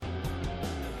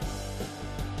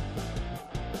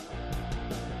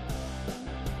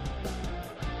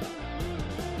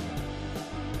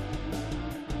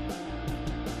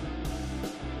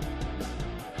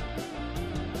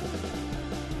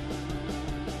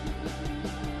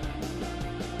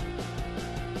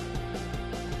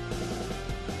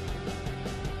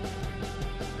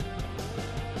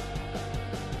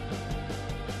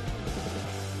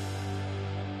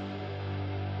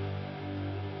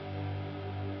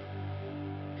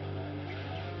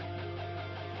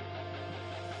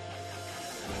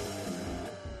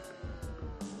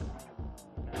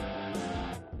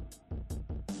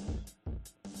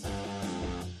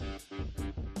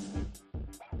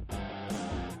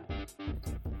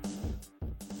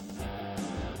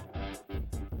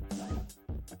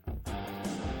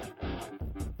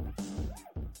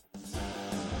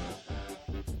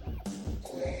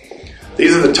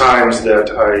These are the times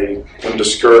that I am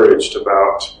discouraged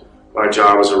about my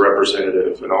job as a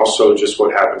representative and also just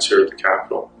what happens here at the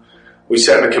Capitol. We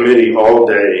sat in a committee all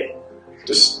day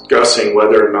discussing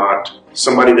whether or not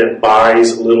somebody that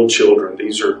buys little children,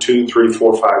 these are 2, 3,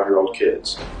 4, 5-year-old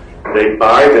kids, they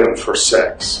buy them for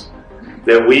sex,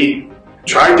 that we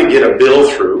tried to get a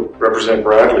bill through, Representative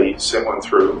Bradley sent one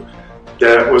through,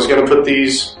 that was going to put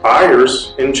these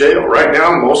buyers in jail. Right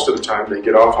now, most of the time, they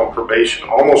get off on probation.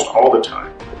 Almost all the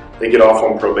time, they get off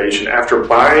on probation after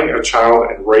buying a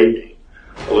child and raping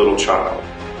a little child.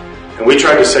 And we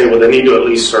tried to say, well, they need to at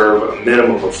least serve a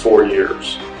minimum of 4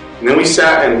 years. And then we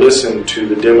sat and listened to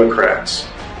the Democrats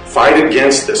fight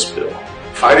against this bill,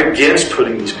 fight against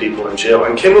putting these people in jail,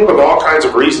 and came up with all kinds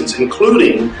of reasons,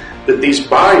 including that these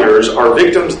buyers are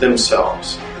victims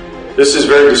themselves. This is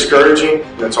very discouraging,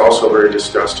 and it's also very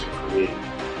disgusting for me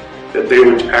that they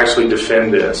would actually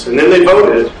defend this. And then they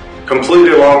voted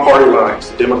completely along party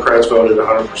lines. The Democrats voted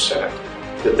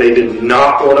 100% that they did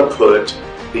not want to put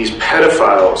these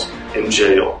pedophiles in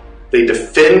jail. They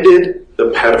defended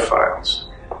the pedophiles.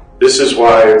 This is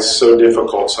why it's so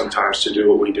difficult sometimes to do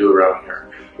what we do around here.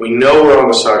 We know we're on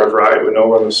the side of right, we know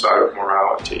we're on the side of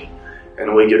morality,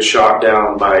 and we get shot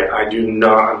down by, I do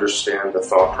not understand the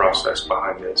thought process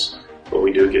behind this, but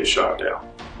we do get shot down.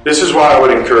 This is why I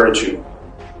would encourage you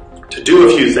to do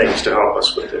a few things to help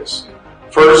us with this.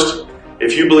 First,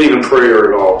 if you believe in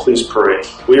prayer at all, please pray.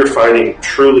 We are fighting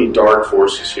truly dark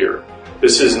forces here.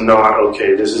 This is not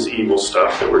okay. This is evil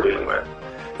stuff that we're dealing with.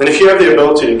 And if you have the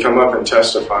ability to come up and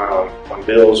testify on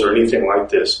bills or anything like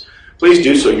this, please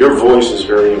do so. Your voice is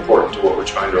very important to what we're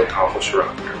trying to accomplish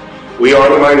around here. We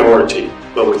are the minority,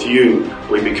 but with you,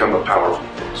 we become a powerful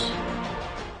force.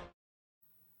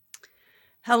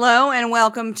 Hello and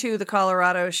welcome to the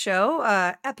Colorado Show,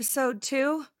 episode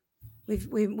 2.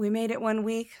 We made it 1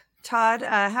 week. Todd,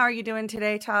 how are you doing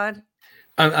today, Todd?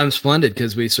 I'm splendid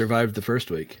because we survived the first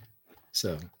week.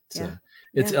 So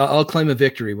I'll claim a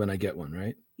victory when I get one,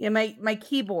 right? Yeah, my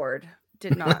keyboard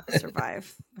did not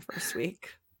survive the first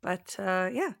week, but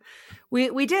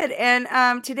we did.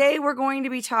 And today we're going to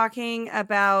be talking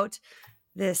about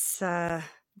this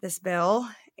bill,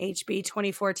 HB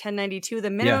 24-1092, the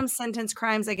minimum sentence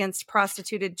crimes against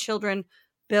prostituted children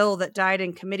bill that died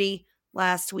in committee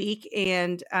last week.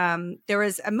 And there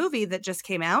was a movie that just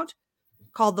came out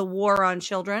called The War on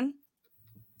Children.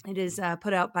 It is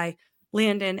put out by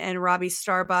Landon and Robbie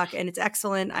Starbuck, and it's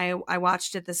excellent. I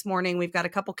watched it this morning. We've got a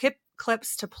couple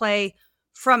clips to play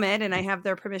from it, and I have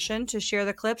their permission to share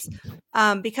the clips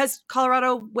because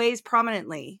Colorado weighs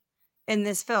prominently in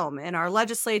this film, in our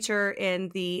legislature, in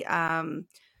the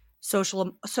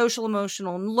social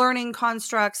emotional learning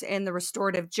constructs and the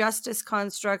restorative justice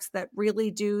constructs that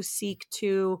really do seek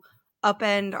to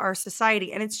upend our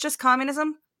society. And it's just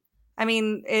communism. I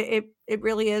mean, it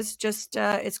really is just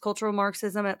it's cultural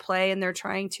Marxism at play, and they're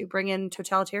trying to bring in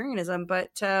totalitarianism. But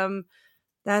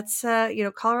that's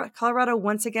Colorado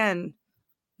once again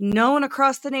known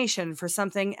across the nation for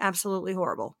something absolutely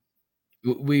horrible.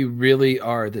 We really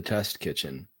are the test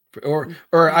kitchen, or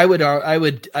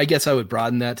I guess I would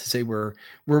broaden that to say we're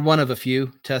one of a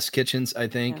few test kitchens. I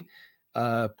think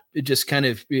just kind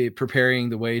of preparing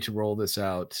the way to roll this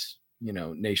out,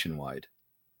 nationwide.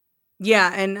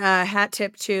 Yeah, and hat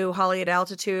tip to Holly at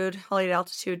Altitude,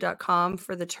 holly@altitude.com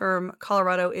for the term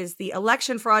Colorado is the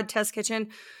election fraud test kitchen,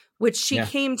 which she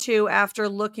came to after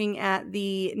looking at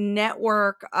the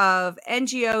network of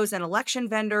NGOs and election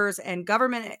vendors and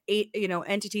government,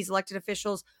 entities, elected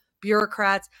officials,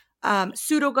 bureaucrats,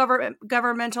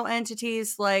 pseudo-governmental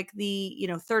entities like the,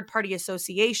 third-party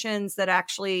associations that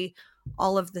actually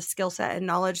all of the skill set and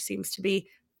knowledge seems to be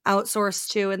outsourced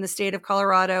to in the state of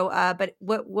Colorado. But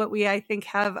what we, I think,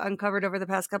 have uncovered over the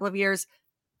past couple of years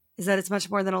is that it's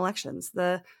much more than elections.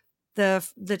 The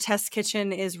test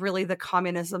kitchen is really the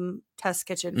communism test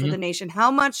kitchen for the nation.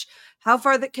 How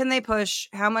far can they push?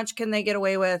 How much can they get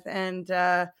away with? And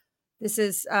this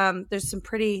is there's some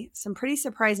pretty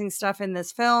surprising stuff in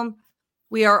this film.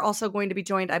 We are also going to be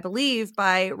joined, I believe,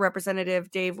 by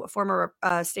former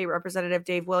State Representative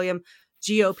Dave Williams,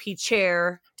 GOP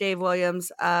Chair Dave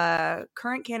Williams,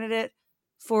 current candidate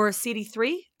for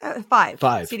CD3,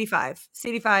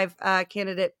 CD5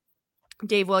 candidate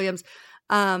Dave Williams.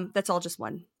 That's all just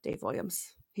one Dave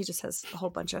Williams. He just has a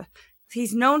whole bunch of.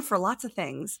 He's known for lots of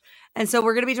things, and so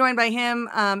we're going to be joined by him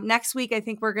next week. I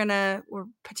think we're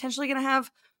potentially gonna have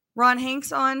Ron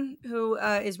Hanks on, who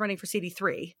is running for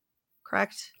CD3.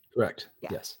 Correct. Yeah.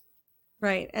 Yes.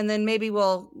 Right, and then maybe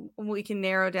we can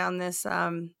narrow down this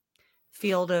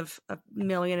field of 1.5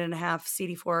 million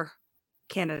CD4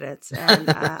 candidates, and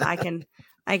I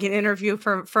I can interview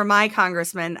for my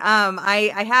congressman.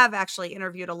 I have actually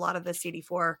interviewed a lot of the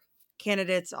CD4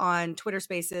 candidates on Twitter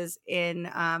Spaces in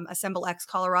Assemble X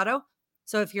Colorado.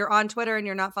 So if you're on Twitter and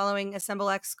you're not following Assemble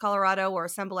X Colorado or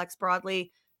Assemble X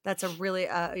broadly, that's a really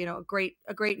a great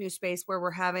new space where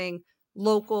we're having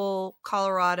local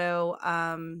Colorado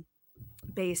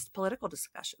based political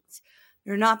discussions.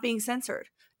 They're not being censored.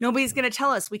 Nobody's going to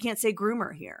tell us we can't say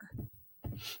groomer here.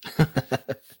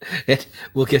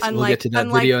 We'll get to that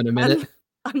video in a minute.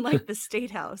 Unlike the State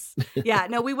House. Yeah,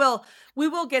 no, we will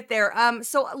get there.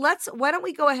 So why don't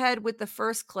we go ahead with the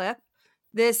first clip?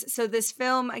 This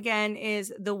film again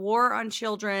is The War on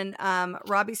Children.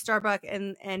 Robbie Starbuck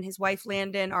and his wife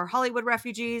Landon are Hollywood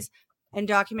refugees and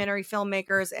documentary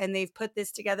filmmakers, and they've put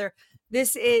this together.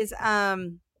 This is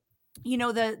the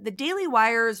Daily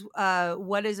Wire's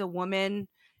What is a Woman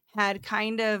had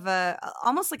kind of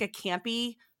almost like a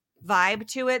campy vibe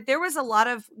to it. There was a lot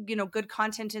of good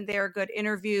content in there, good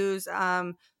interviews,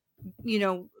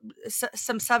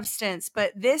 some substance,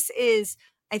 but this is,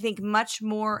 I think, much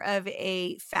more of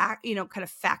a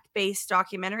fact-based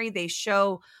documentary. They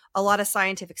show a lot of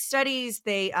scientific studies.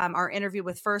 They are interviewed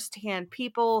with firsthand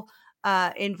people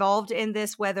involved in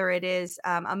this, whether it is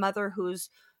a mother whose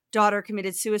daughter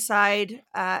committed suicide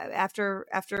after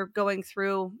going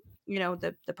through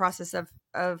the process of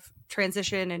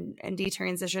transition and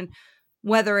detransition,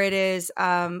 whether it is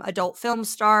adult film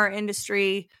star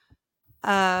industry,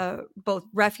 both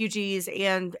refugees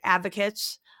and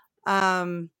advocates,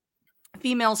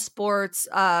 female sports,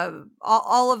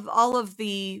 all of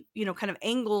the kind of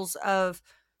angles of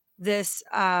this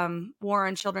war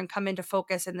on children come into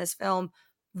focus in this film.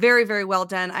 Very, very well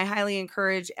done. I highly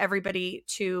encourage everybody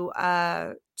to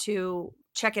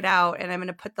check it out, and I'm going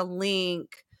to put the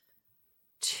link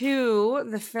to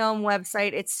the film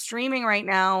website. It's streaming right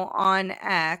now on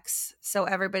X, so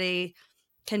everybody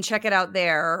can check it out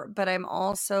there. But I'm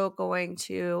also going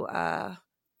to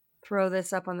throw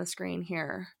this up on the screen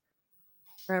here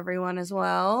for everyone as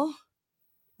well.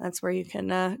 That's where you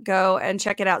can go and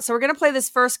check it out. So we're going to play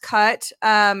this first cut.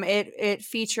 It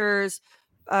features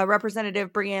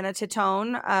Representative Breanna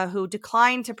Titone, who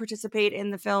declined to participate in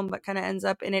the film, but kind of ends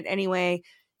up in it anyway,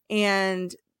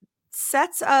 and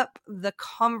sets up the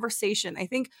conversation. I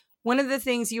think one of the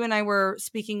things you and I were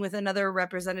speaking with another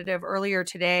representative earlier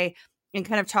today and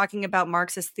kind of talking about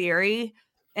Marxist theory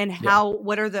and how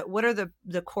what are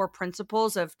the core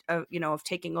principles of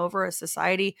taking over a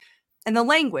society, and the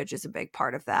language is a big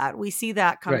part of that. We see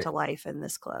that come to life in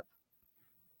this clip.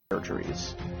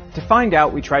 Surgeries. To find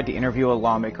out, we tried to interview a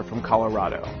lawmaker from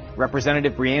Colorado,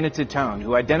 Representative Breanna Titone,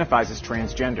 who identifies as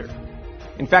transgender.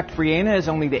 In fact, Breanna is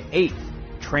only the 8th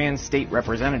trans state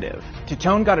representative.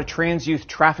 Titone got a trans youth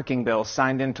trafficking bill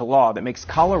signed into law that makes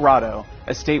Colorado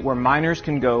a state where minors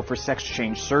can go for sex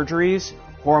change surgeries,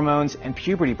 hormones, and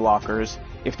puberty blockers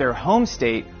if their home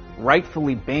state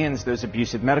rightfully bans those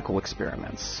abusive medical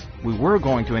experiments. We were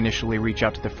going to initially reach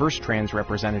out to the first trans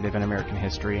representative in American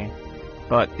history,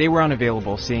 but they were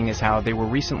unavailable, seeing as how they were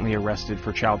recently arrested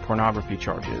for child pornography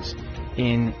charges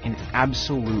in an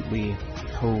absolutely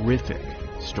horrific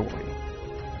story.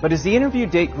 But as the interview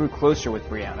date grew closer with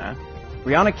Breanna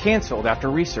canceled after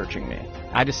researching me.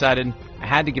 I decided I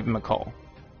had to give him a call.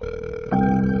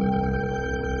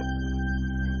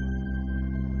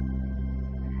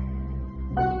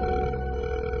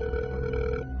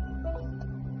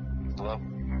 Hello?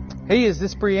 Hey, is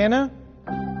this Breanna?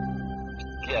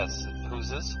 Yes.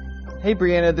 Who's this? Hey,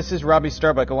 Breanna, this is Robbie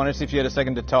Starbuck. I wanted to see if you had a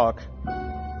second to talk.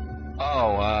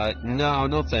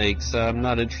 No thanks. I'm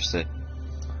not interested.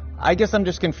 I guess I'm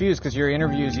just confused because your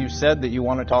interviews, you said that you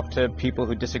want to talk to people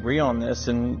who disagree on this,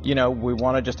 and, we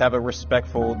want to just have a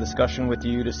respectful discussion with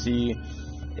you to see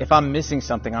if I'm missing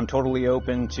something. I'm totally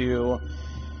open to,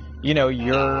 The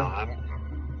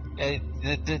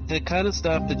kind of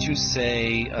stuff that you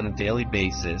say on a daily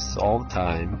basis, all the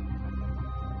time,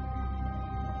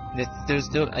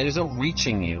 there's no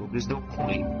reaching you. There's no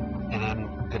point. And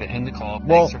I'm going to end the call.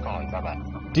 Thanks for calling.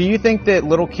 Bye-bye. Do you think that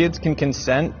little kids can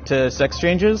consent to sex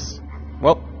changes?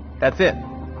 Well, that's it.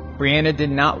 Breanna did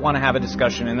not want to have a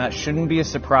discussion, and that shouldn't be a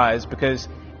surprise because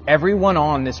everyone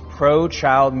on this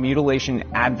pro-child mutilation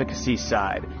advocacy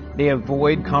side, they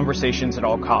avoid conversations at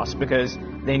all costs because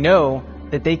they know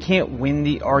that they can't win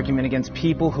the argument against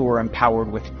people who are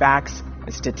empowered with facts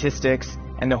and statistics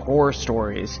and the horror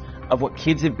stories of what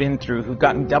kids have been through who've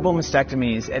gotten double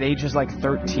mastectomies at ages like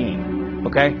 13,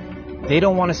 okay? They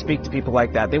don't want to speak to people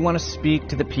like that. They want to speak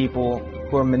to the people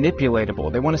who are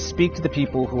manipulatable. They want to speak to the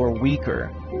people who are weaker.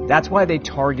 That's why they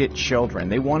target children.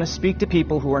 They want to speak to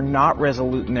people who are not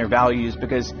resolute in their values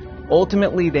because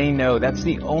ultimately they know that's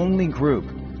the only group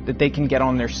that they can get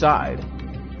on their side.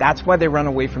 That's why they run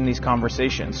away from these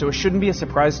conversations. So it shouldn't be a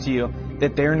surprise to you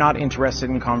that they're not interested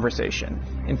in conversation.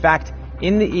 In fact,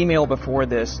 in the email before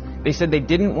this, they said they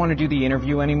didn't want to do the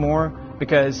interview anymore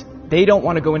because they don't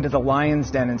want to go into the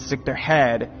lion's den and stick their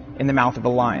head in the mouth of a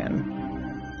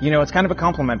lion. You know, it's kind of a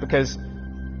compliment because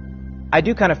I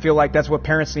do kind of feel like that's what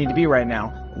parents need to be right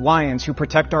now. Lions who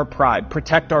protect our pride,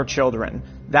 protect our children.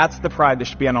 That's the pride that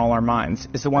should be on all our minds,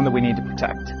 is the one that we need to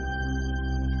protect.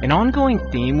 An ongoing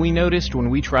theme we noticed when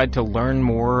we tried to learn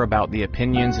more about the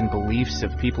opinions and beliefs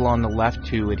of people on the left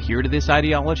who adhere to this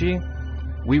ideology,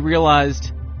 we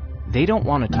realized they don't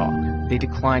want to talk. They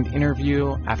declined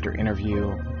interview after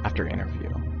interview after interview.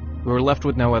 We were left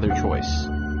with no other choice.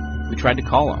 We tried to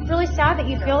call them. It's really sad that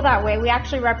you feel that way. We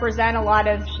actually represent a lot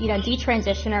of,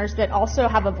 detransitioners that also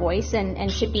have a voice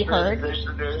and should be heard.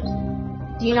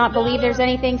 Do you not believe there's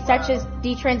anything such as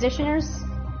detransitioners?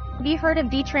 Have you heard of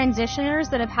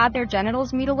detransitioners that have had their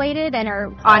genitals mutilated and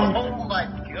are on? Oh my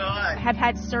God! Have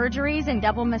had surgeries and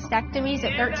double mastectomies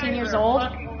at 13 years old?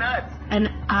 And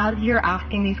as you're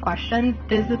asking these questions,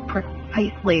 this is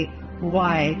precisely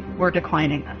why we're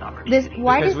declining this opportunity.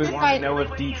 Because we want to know if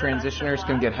detransitioners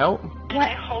can get help.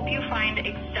 I hope you find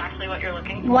exactly what you're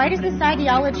looking for. Why does this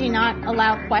ideology not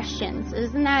allow questions?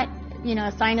 Isn't that,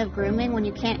 a sign of grooming when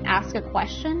you can't ask a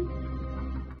question?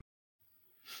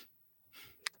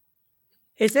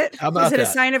 Is it? How about Is it that?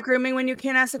 a sign of grooming when you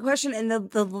can't ask a question? And the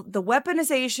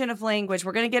weaponization of language,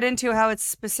 we're going to get into how it's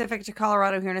specific to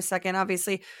Colorado here in a second.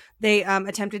 Obviously, they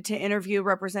attempted to interview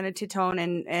Representative Tone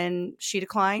and she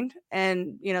declined.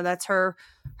 And, that's her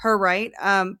right.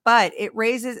 But it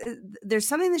raises, there's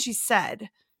something that she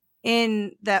said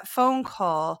in that phone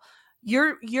call.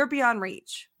 You're beyond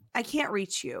reach. I can't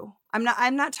reach you. I'm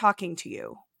not talking to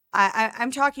you.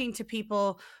 I'm talking to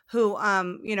people who,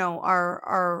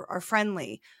 are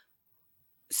friendly.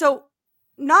 So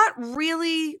not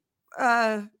really,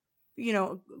 a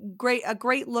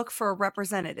great look for a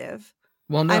representative.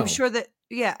 Well, no. I'm sure that,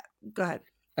 yeah, go ahead.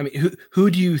 I mean,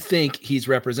 who do you think he's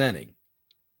representing?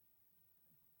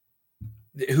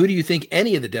 Who do you think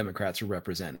any of the Democrats are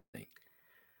representing?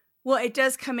 Well, it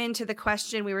does come into the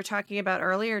question we were talking about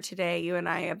earlier today, you and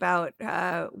I, about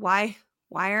why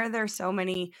are there so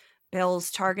many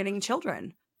bills targeting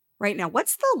children right now?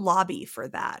 What's the lobby for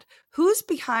that? Who's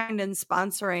behind and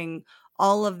sponsoring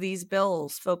all of these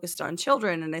bills focused on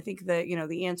children? And I think that,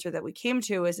 the answer that we came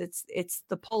to is it's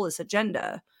the Polis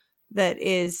agenda that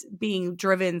is being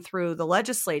driven through the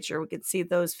legislature. We could see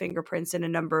those fingerprints in a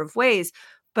number of ways,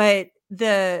 but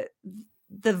the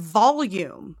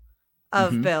volume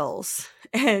of bills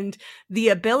and the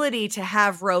ability to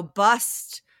have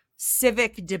robust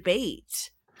civic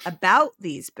debate about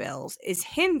these bills is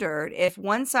hindered if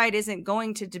one side isn't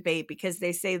going to debate because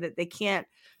they say that they can't.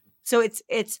 So it's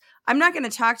I'm not going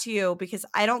to talk to you because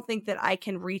I don't think that I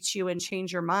can reach you and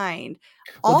change your mind.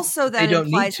 Well, also, that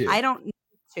implies need to. I don't need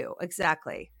to.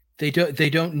 Exactly. They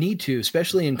don't need to,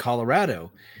 especially in Colorado.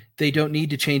 They don't need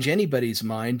to change anybody's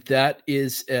mind. That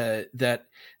is that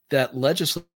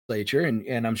legislature,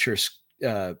 and I'm sure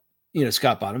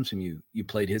Scott Bottoms, whom you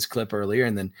played his clip earlier,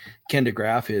 and then Ken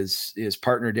DeGraff, his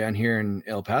partner down here in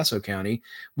El Paso County,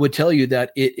 would tell you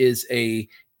that it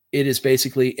is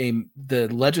basically the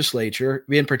legislature,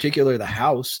 in particular the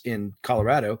House in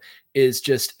Colorado, is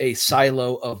just a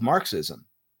silo of Marxism.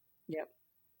 Yep.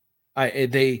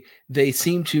 They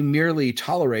seem to merely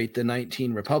tolerate the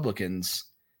 19 Republicans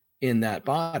in that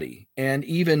body, and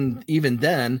even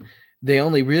then, they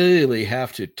only really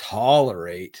have to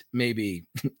tolerate maybe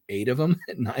 8 of them,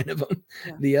 9 of them.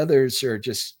 Yeah. The others are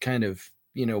just kind of,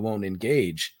 won't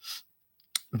engage.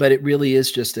 But it really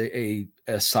is just a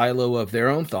silo of their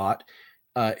own thought.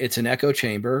 It's an echo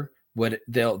chamber.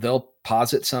 They'll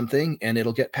posit something and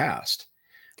it'll get passed.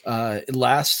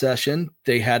 Last session,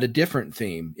 they had a different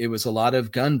theme. It was a lot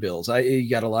of gun bills. You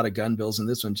got a lot of gun bills in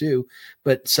this one too.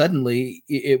 But suddenly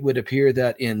it would appear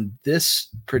that in this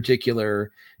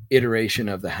particular iteration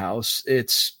of the House,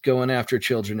 it's going after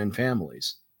children and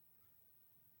families.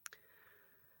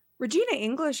 Regina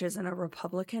English isn't a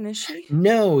Republican, is she?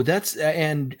 No,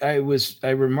 and I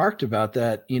remarked about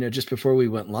that, just before we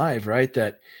went live, right?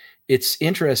 That it's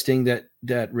interesting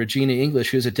that Regina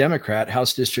English, who's a Democrat,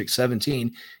 House District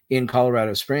 17 in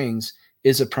Colorado Springs,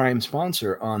 is a prime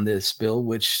sponsor on this bill,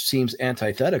 which seems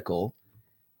antithetical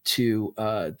to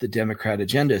the Democrat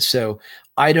agenda. So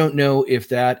I don't know if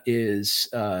that is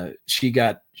she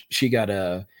got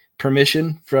a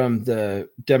permission from the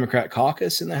Democrat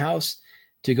caucus in the House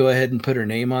to go ahead and put her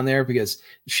name on there, because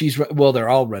they're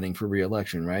all running for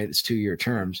re-election, right? It's 2-year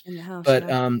terms in the House, but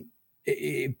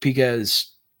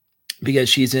because because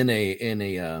she's in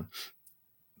a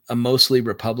mostly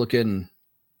Republican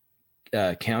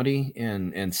county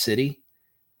and city,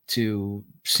 to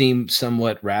seem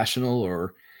somewhat rational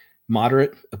or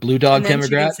moderate, a blue dog and then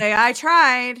Democrat. She can say, "I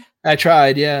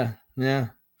tried." Yeah.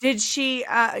 Did she?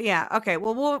 Yeah. Okay.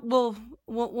 Well,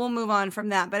 we'll move on from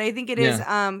that. But I think it is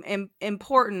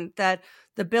important that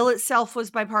the bill itself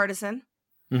was bipartisan,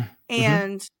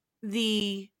 and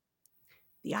the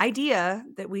idea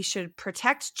that we should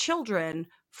protect children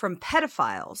from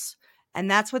pedophiles, and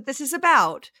that's what this is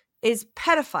about, is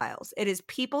pedophiles. It is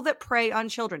people that prey on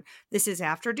children. This is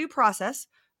after due process.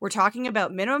 We're talking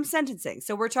about minimum sentencing.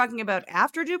 So we're talking about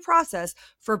after due process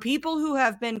for people who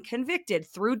have been convicted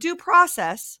through due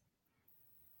process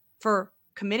for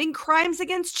committing crimes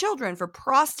against children, for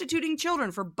prostituting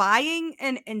children, for buying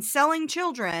and selling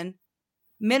children,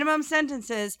 minimum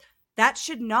sentences. That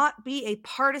should not be a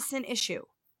partisan issue.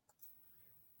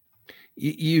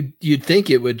 You'd think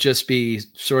it would just be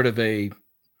sort of a,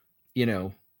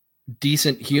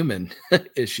 decent human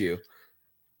issue.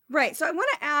 Right. So I want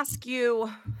to ask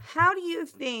you, how do you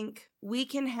think we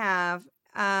can have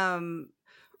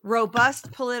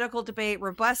robust political debate,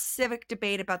 robust civic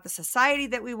debate about the society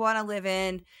that we want to live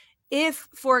in, if,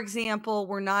 for example,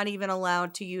 we're not even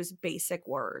allowed to use basic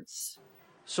words?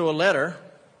 So a letter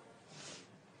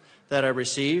that I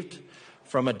received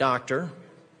from a doctor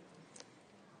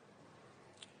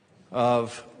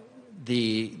of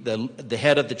the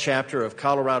head of the chapter of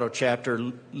Colorado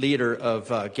chapter, leader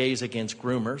of Gays Against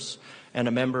Groomers, and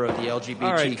a member of the LGBT.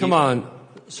 All right, come on.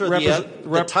 Sir,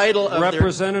 the title of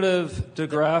Representative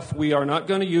DeGraff, we are not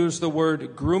going to use the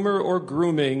word groomer or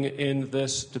grooming in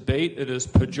this debate. It is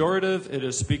pejorative. It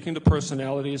is speaking to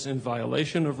personalities in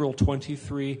violation of Rule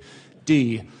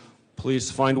 23D.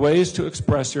 Please find ways to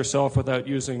express yourself without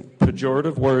using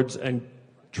pejorative words and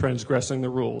transgressing the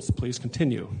rules. Please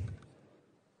continue.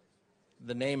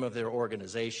 The name of their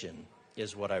organization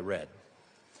is what I read.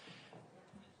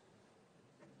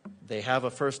 They have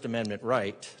a First Amendment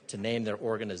right to name their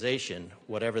organization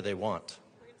whatever they want.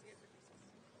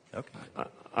 Okay.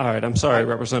 All right, I'm sorry,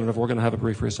 Representative. We're going to have a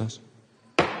brief recess.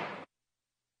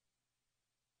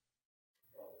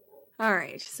 All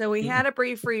right, so we had a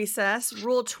brief recess.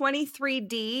 Rule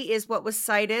 23D is what was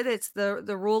cited. It's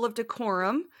the rule of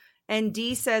decorum. And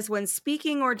D says, when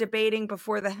speaking or debating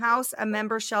before the House, a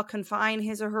member shall confine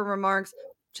his or her remarks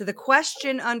to the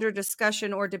question under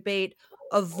discussion or debate,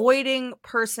 avoiding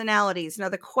personalities. Now,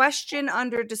 the question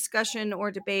under discussion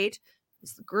or debate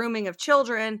is the grooming of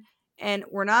children, and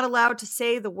we're not allowed to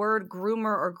say the word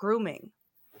groomer or grooming.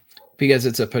 Because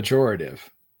it's a pejorative.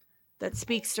 That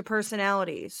speaks to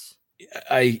personalities.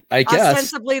 I guess.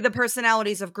 Ostensibly the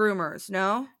personalities of groomers,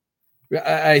 no?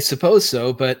 I suppose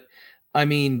so, but I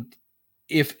mean,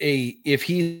 if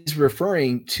he's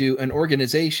referring to an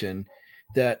organization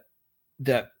that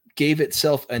gave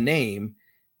itself a name,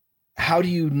 how do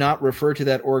you not refer to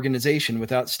that organization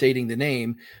without stating the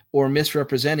name or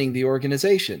misrepresenting the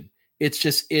organization? It's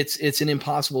just, it's an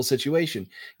impossible situation.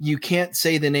 You can't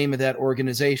say the name of that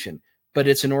organization, but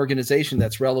it's an organization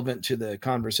that's relevant to the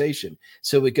conversation.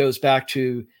 So it goes back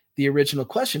to the original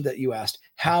question that you asked.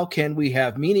 How can we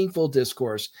have meaningful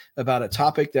discourse about a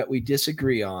topic that we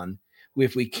disagree on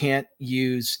if we can't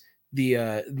use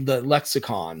the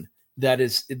lexicon that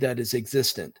is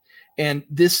existent? And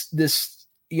this,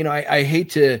 I hate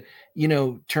to,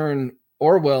 turn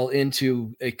Orwell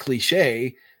into a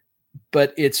cliche,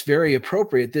 but it's very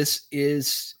appropriate. This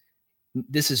is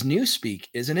newspeak,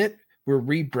 isn't it? We're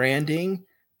rebranding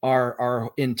our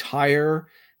entire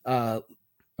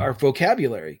our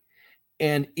vocabulary.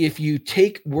 And if you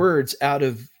take words out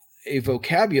of a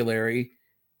vocabulary,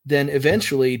 then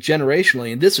eventually,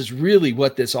 generationally, and this is really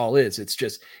what this all is, it's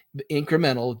just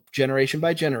incremental, generation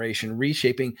by generation,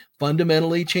 reshaping,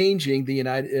 fundamentally changing the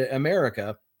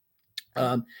America,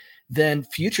 then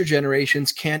future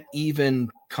generations can't even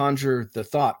conjure the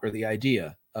thought or the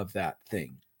idea of that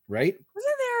thing, right?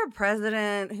 Wasn't there a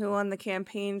president who on the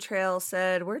campaign trail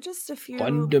said, we're just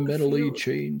fundamentally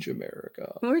change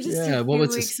America. We're just a few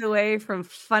weeks away from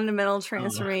fundamental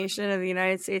transformation of the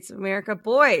United States of America.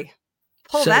 Boy,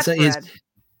 pull that thread.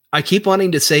 I keep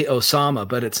wanting to say Osama,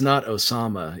 but it's not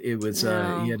Osama. It was, he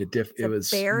had it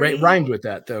was rhymed with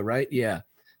that though, right? Yeah.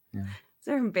 Is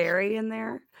there a Barry in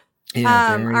there?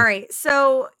 Yeah, all right.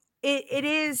 So it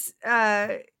is,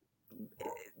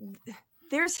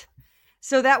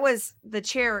 so that was the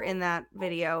chair in that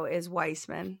video is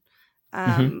Weissman.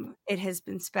 It has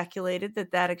been speculated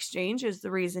that exchange is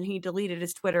the reason he deleted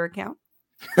his Twitter account.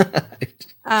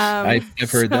 I've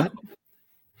heard that.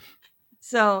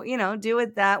 So, do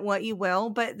with that what you will.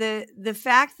 But the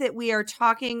fact that we are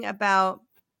talking about,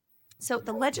 so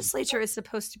the legislature is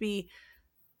supposed to be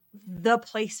the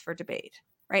place for debate,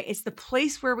 right? It's the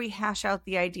place where we hash out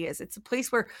the ideas. It's a place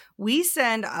where we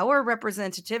send our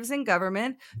representatives in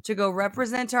government to go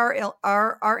represent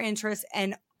our interests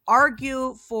and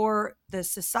argue for the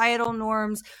societal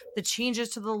norms, the changes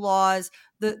to the laws,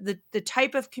 the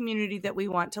type of community that we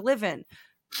want to live in.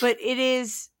 But it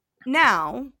is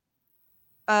now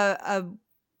a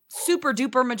super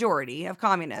duper majority of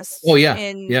communists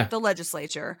in the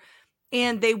legislature,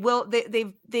 and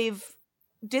they've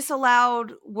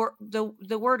disallowed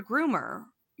the word groomer.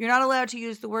 You're not allowed to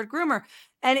use the word groomer,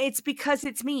 and it's because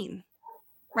it's mean,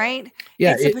 right?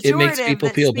 Yeah, it's it makes people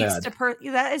feel bad.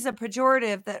 That is a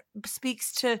pejorative that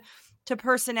speaks to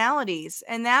personalities,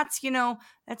 and that's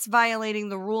violating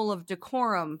the rule of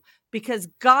decorum, because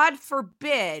God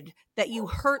forbid that you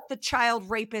hurt the child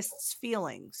rapist's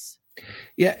feelings.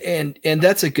 Yeah, and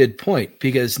that's a good point,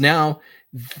 because now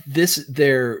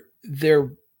they're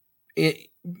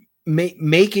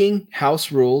making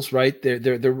house rules, right?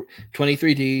 They're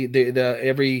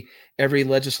 23D. Every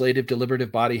legislative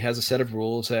deliberative body has a set of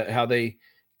rules how they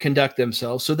conduct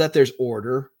themselves, so that there's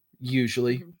order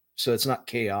usually, so it's not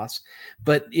chaos.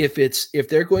 But if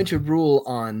they're going to rule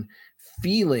on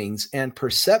feelings and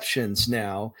perceptions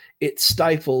now, it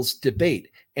stifles debate.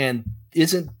 And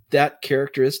isn't that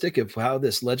characteristic of how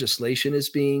this legislation is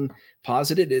being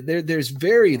posited? There's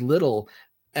very little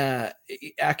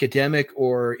academic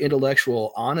or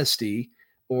intellectual honesty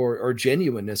or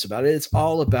genuineness about it. It's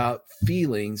all about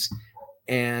feelings,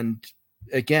 and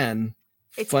again,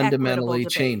 it's fundamentally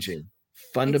changing.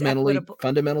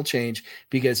 Fundamental change,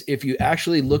 because if you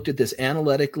actually looked at this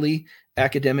analytically,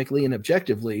 academically, and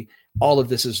objectively, all of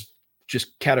this is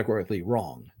just categorically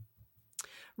wrong.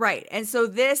 Right. And so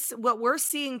what we're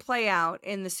seeing play out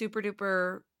in the super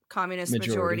duper communist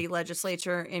majority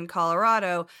legislature in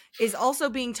Colorado is also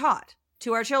being taught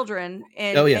to our children,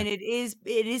 and it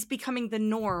is becoming the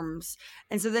norms.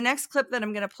 And so the next clip that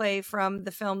I'm going to play from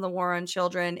the film The War on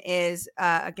Children is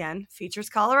again features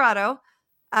Colorado,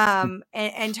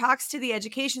 and talks to the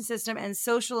education system and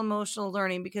social emotional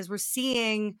learning, because we're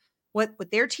seeing what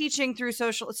they're teaching through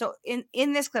social. So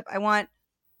in this clip, I want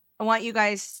you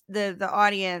guys, the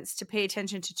audience, to pay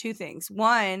attention to two things.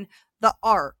 One, the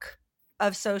arc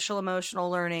of social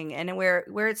emotional learning and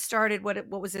where it started, what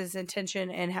was his intention,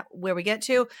 and where we get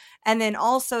to, and then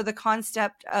also the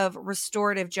concept of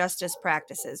restorative justice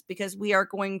practices, because we are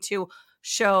going to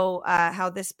show how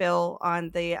this bill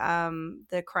on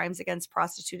the crimes against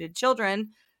prostituted children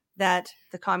that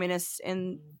the communists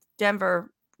in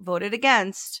Denver voted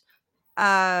against,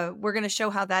 we're going to show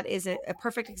how that is a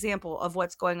perfect example of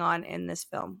what's going on in this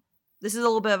film. This is a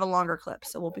little bit of a longer clip,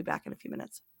 so we'll be back in a few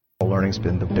minutes. Learning's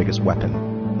been the biggest weapon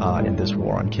in this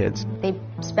war on kids. They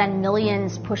spend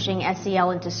millions pushing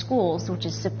SEL into schools, which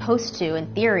is supposed to,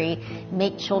 in theory,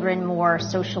 make children more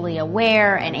socially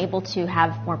aware and able to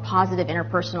have more positive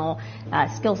interpersonal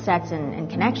skill sets and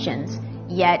connections.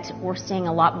 Yet we're seeing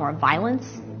a lot more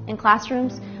violence in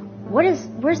classrooms.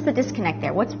 Where's the disconnect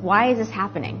there? Why is this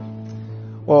happening?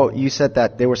 Well, you said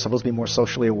that they were supposed to be more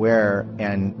socially aware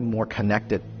and more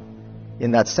connected.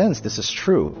 In that sense, this is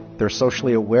true. They're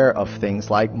socially aware of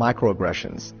things like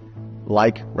microaggressions,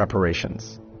 like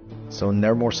reparations. So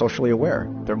they're more socially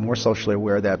aware. They're more socially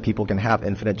aware that people can have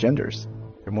infinite genders.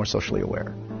 They're more socially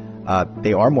aware.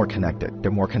 They are more connected. They're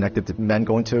more connected to men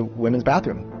going to women's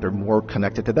bathroom. They're more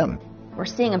connected to them. We're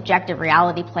seeing objective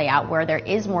reality play out where there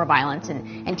is more violence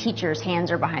and teachers' hands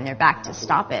are behind their back to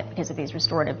stop it because of these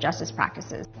restorative justice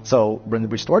practices. So when the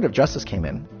restorative justice came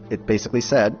in, it basically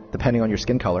said, depending on your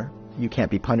skin color, you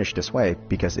can't be punished this way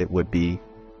because it would be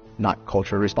not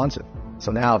culturally responsive.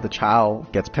 So now if the child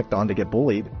gets picked on to get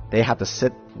bullied, they have to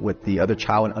sit with the other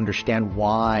child and understand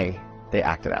why they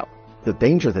acted out. The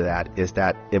danger to that is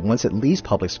that once it leaves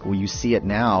public school, you see it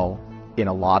now in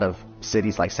a lot of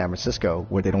cities like San Francisco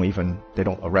where they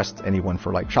don't arrest anyone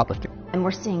for like shoplifting. And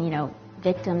we're seeing,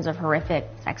 victims of horrific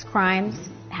sex crimes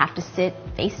have to sit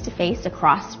face to face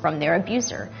across from their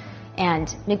abuser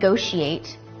and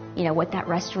negotiate what that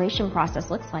restoration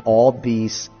process looks like. All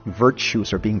these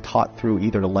virtues are being taught through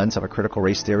either the lens of a critical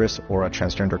race theorist or a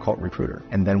transgender cult recruiter.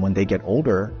 And then when they get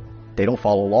older, they don't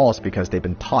follow laws because they've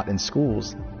been taught in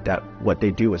schools that what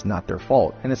they do is not their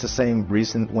fault. And it's the same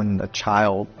reason when a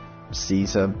child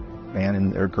sees a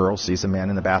man or girl sees a man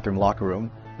in the bathroom locker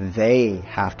room, they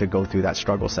have to go through that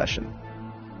struggle session.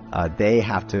 They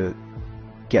have to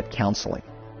get counseling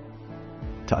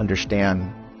to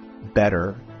understand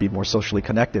better, be more socially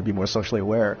connected, be more socially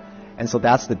aware. And so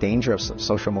that's the danger of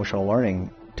social emotional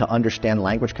learning, to understand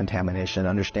language contamination,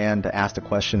 understand to ask the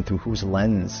question through whose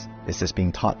lens is this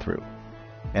being taught through.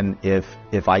 And if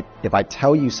I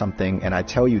tell you something and I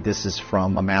tell you this is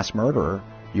from a mass murderer,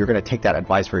 you're going to take that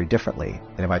advice very differently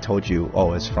than if I told you,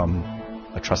 oh, it's from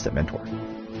a trusted mentor.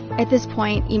 At this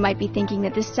point, you might be thinking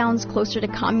that this sounds closer to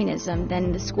communism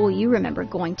than the school you remember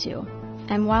going to.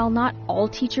 And while not all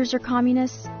teachers are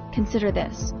communists, consider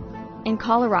this. In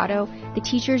Colorado, the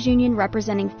teachers union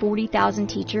representing 40,000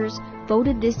 teachers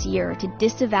voted this year to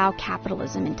disavow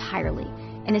capitalism entirely.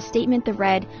 In a statement that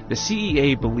read, "The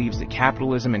CEA believes that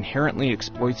capitalism inherently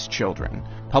exploits children,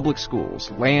 public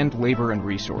schools, land, labor, and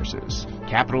resources.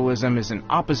 Capitalism is in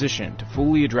opposition to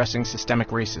fully addressing systemic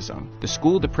racism, the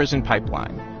school-to-prison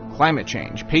pipeline, climate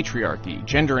change, patriarchy,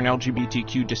 gender and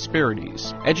LGBTQ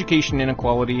disparities, education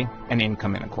inequality, and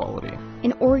income inequality."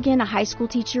 In Oregon, a high school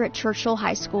teacher at Churchill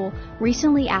High School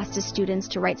recently asked his students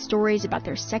to write stories about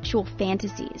their sexual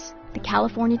fantasies. The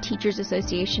California Teachers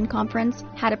Association Conference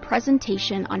had a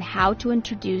presentation on how to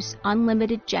introduce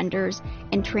unlimited genders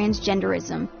and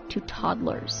transgenderism to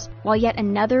toddlers, while yet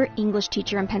another English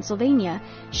teacher in Pennsylvania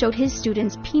showed his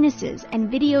students penises and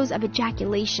videos of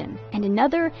ejaculation, and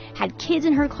another had kids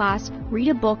in her class read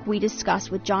a book we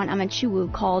discussed with John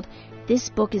Amachuwu called "This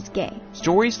Book is Gay."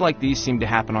 Stories like these seem to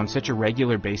happen on such a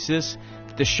regular basis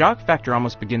that the shock factor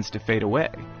almost begins to fade away.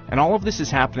 And all of this is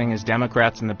happening as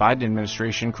Democrats and the Biden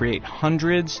administration create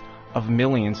hundreds of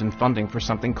millions in funding for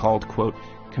something called, quote,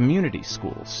 community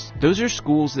schools. Those are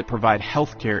schools that provide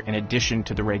healthcare in addition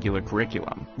to the regular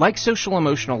curriculum. Like social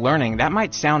emotional learning, that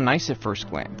might sound nice at first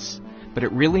glance, but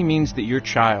it really means that your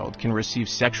child can receive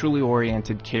sexually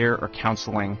oriented care or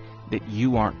counseling that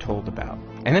you aren't told about.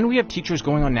 And then we have teachers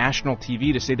going on national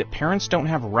TV to say that parents don't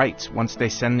have rights once they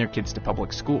send their kids to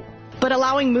public school. But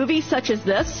allowing movies such as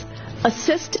this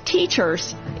assist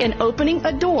teachers in opening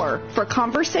a door for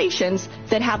conversations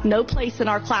that have no place in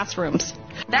our classrooms.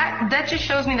 That just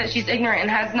shows me that she's ignorant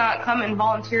and has not come and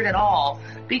volunteered at all.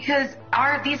 Because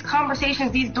these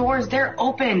conversations, these doors, they're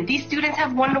open. These students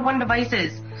have one-to-one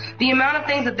devices. The amount of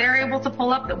things that they're able to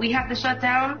pull up that we have to shut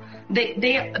down,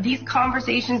 these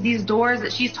conversations, these doors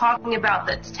that she's talking about,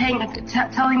 that's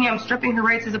telling me I'm stripping her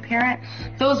rights as a parent,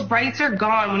 those rights are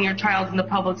gone when your child's in the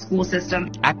public school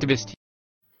system. Activist.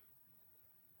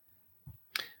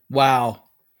 Wow.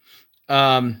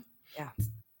 Yeah.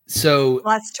 So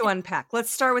lots to unpack.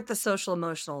 Let's start with the social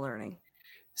emotional learning.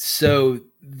 So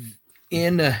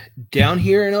in down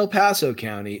here in El Paso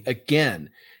County, again,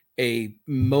 a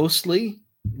mostly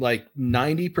like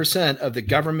 90% of the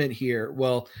government here,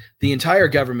 well, the entire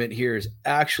government here is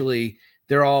actually,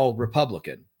 they're all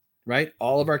Republican, right?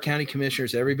 All of our county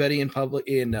commissioners, everybody in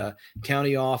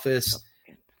county office,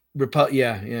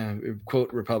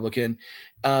 quote Republican.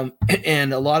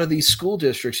 And a lot of these school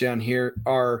districts down here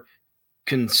are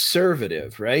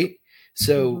conservative, right?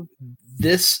 So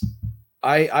this,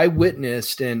 I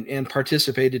witnessed and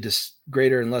participated to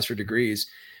greater and lesser degrees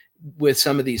with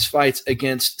some of these fights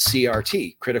against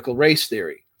CRT, critical race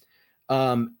theory.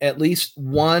 At least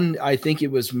one, I think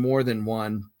it was more than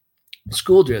one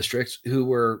school districts who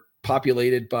were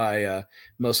populated by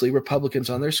mostly Republicans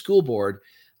on their school board,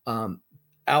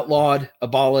 outlawed,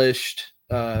 abolished,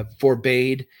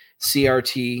 forbade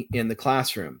CRT in the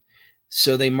classroom.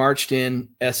 So they marched in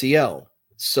SEL,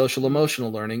 social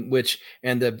emotional learning,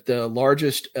 and the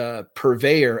largest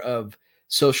purveyor of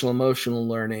social emotional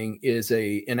learning is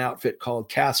an outfit called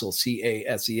CASEL,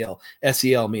 CASEL,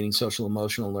 SEL meaning social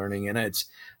emotional learning. And it's,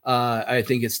 I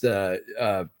think it's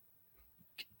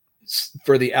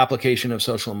for the application of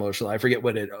social emotional. I forget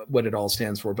what it all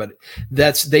stands for, but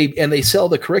they sell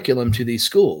the curriculum to these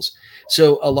schools.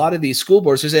 So a lot of these school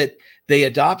boards is that they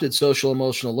adopted social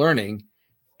emotional learning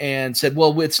and said,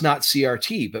 well, it's not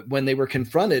CRT. But when they were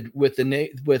confronted with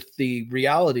the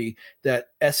reality that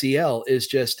SEL is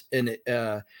just an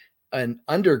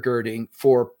undergirding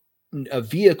for a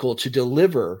vehicle to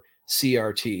deliver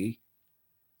CRT,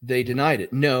 they denied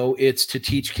it. No, it's to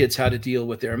teach kids how to deal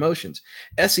with their emotions.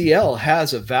 SEL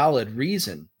has a valid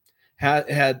reason.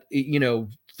 Had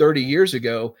 30 years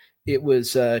ago, it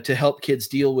was to help kids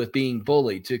deal with being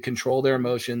bullied, to control their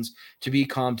emotions, to be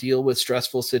calm, deal with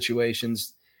stressful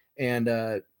situations,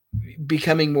 and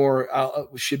becoming more,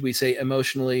 should we say,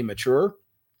 emotionally mature.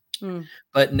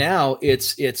 But now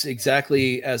it's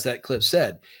exactly as that clip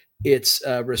said. It's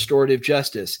restorative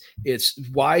justice. It's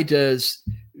why does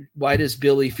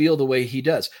Billy feel the way he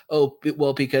does? Oh,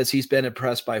 well, because he's been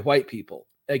oppressed by white people.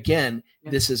 Again,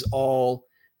 this is all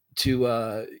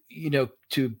to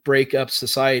break up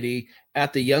society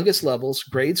at the youngest levels,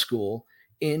 grade school,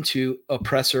 into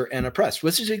oppressor and oppressed,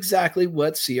 which is exactly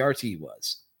what CRT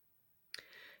was.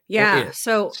 Yeah.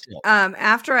 So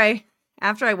after I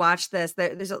watched this,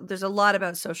 there's a lot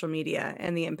about social media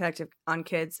and the impact on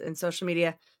kids and social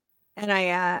media. And I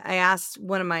asked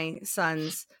one of my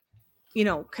sons,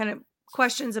 kind of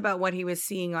questions about what he was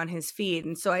seeing on his feed.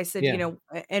 And so I said,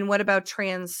 and what about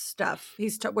trans stuff?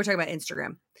 We're talking about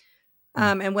Instagram.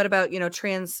 And what about,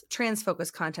 trans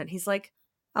focused content? He's like,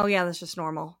 oh yeah, that's just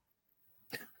normal.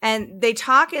 And they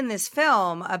talk in this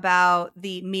film about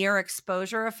the mere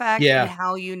exposure effect and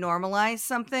how you normalize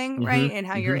something, right? And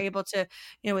how you're able to,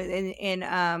 in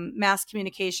mass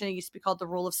communication, it used to be called the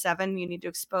rule of 7. You need to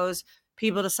expose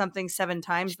people to something 7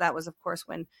 times. That was, of course,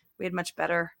 when we had much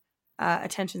better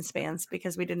attention spans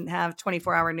because we didn't have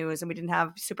 24-hour news and we didn't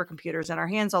have supercomputers in our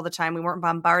hands all the time. We weren't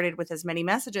bombarded with as many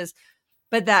messages.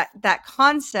 But that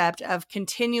concept of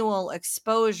continual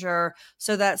exposure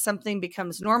so that something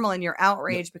becomes normal and your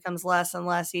outrage becomes less and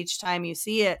less each time you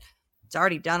see it, it's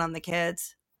already done on the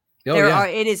kids.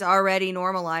 It is already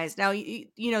normalized. Now,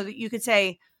 you could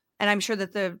say, and I'm sure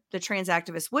that the trans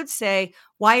activists would say,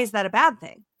 why is that a bad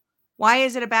thing? Why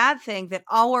is it a bad thing that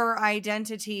our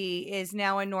identity is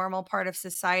now a normal part of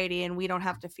society and we don't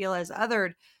have to feel as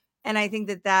othered? And I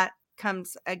think that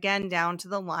comes again down to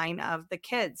the line of the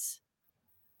kids.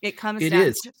 It comes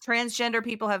down to transgender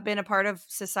people have been a part of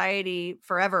society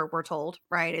forever, we're told,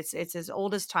 right? It's as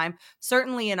old as time.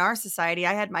 Certainly in our society,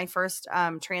 I had my first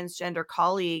transgender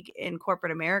colleague in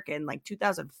corporate America in like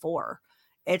 2004.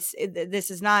 This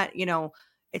is not,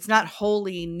 it's not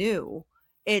wholly new.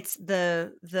 It's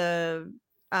the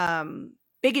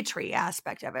bigotry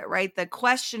aspect of it, right? The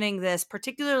questioning this,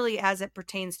 particularly as it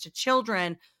pertains to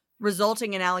children,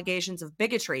 resulting in allegations of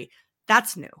bigotry,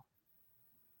 that's new.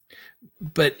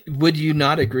 But would you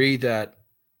not agree that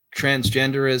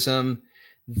transgenderism,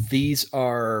 these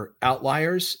are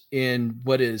outliers in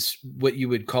what you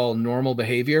would call normal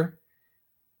behavior?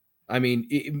 I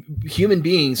mean, human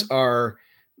beings are,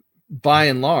 by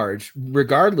and large,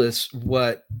 regardless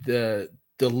what the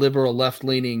liberal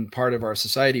left-leaning part of our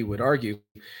society would argue,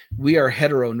 we are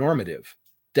heteronormative.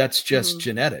 That's just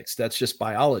genetics. That's just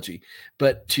biology.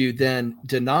 But to then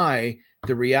deny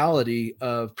the reality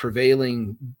of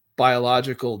prevailing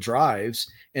biological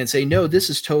drives and say, no, this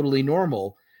is totally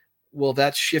normal. Well,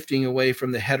 that's shifting away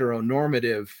from the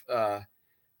heteronormative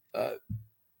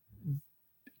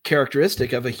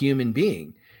characteristic of a human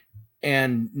being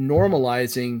and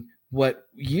normalizing what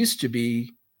used to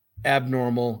be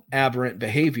abnormal, aberrant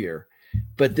behavior.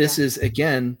 But this is,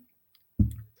 again,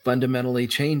 fundamentally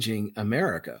changing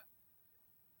America.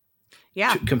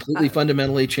 Yeah. Completely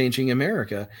fundamentally changing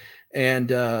America.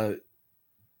 And,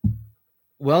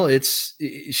 well, it's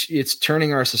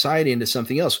turning our society into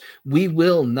something else. We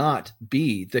will not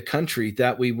be the country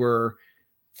that we were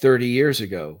 30 years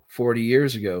ago, 40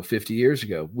 years ago, 50 years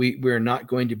ago. We're not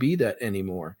going to be that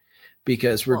anymore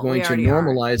because we're going to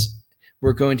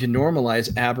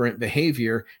normalize aberrant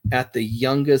behavior at the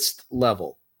youngest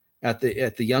level, at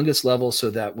the youngest level, so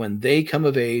that when they come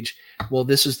of age, well,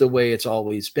 this is the way it's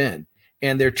always been.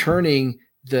 And they're turning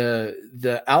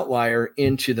the outlier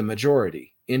into the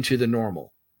majority, into the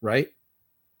normal, right?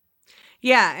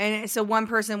 Yeah. And so one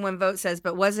person, one vote says,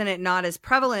 but wasn't it not as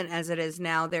prevalent as it is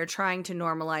now? They're trying to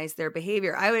normalize their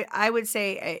behavior. I would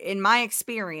say, in my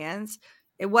experience,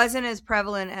 it wasn't as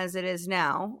prevalent as it is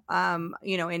now.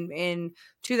 In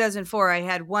 2004, I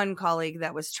had one colleague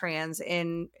that was trans.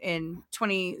 In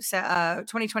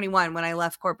 2021, when I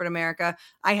left corporate America,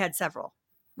 I had several.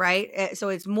 Right. So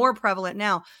it's more prevalent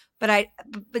now. But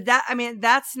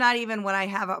that's not even what I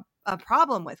have a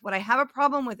problem with. What I have a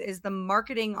problem with is the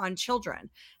marketing on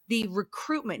children, the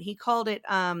recruitment. He called it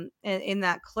in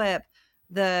that clip,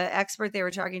 the expert they were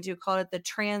talking to called it the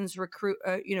trans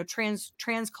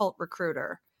cult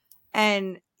recruiter.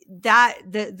 And that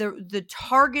the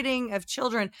targeting of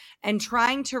children and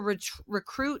trying to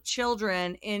recruit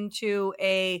children into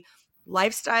a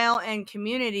lifestyle and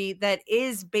community that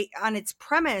is on its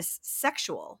premise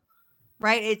sexual,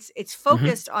 right? It's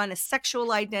focused on a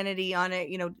sexual identity, on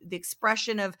the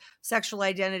expression of sexual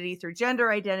identity through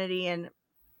gender identity. And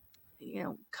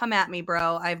come at me,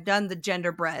 bro, I've done the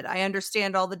gender bread. I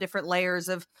understand all the different layers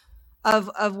of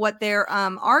what they're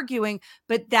arguing,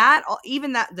 but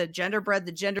the gender bread,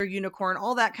 the gender unicorn,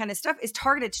 all that kind of stuff is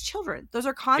targeted to children. Those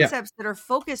are concepts that are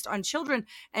focused on children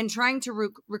and trying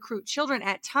to recruit children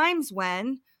at times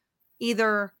when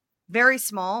either very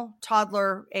small,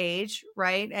 toddler age,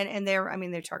 right? And they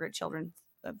target children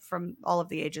from all of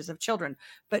the ages of children,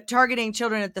 but targeting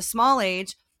children at the small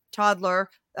age, toddler,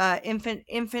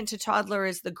 infant to toddler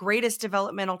is the greatest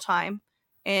developmental time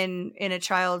in a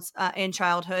child's in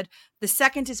childhood. The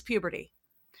second is puberty.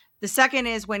 The second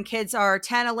is when kids are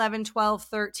 10, 11, 12,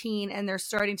 13, and they're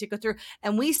starting to go through.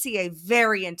 And we see a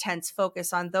very intense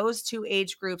focus on those two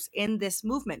age groups in this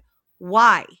movement.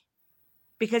 Why?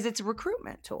 Because it's a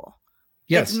recruitment tool.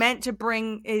 Yes.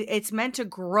 It's meant to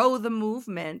grow the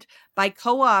movement by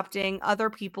co-opting other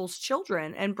people's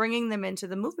children and bringing them into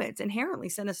the movement. It's inherently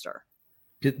sinister.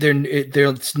 They're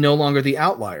no longer the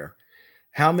outlier.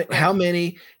 How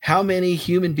many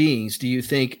human beings do you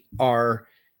think are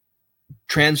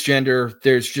transgender?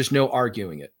 There's just no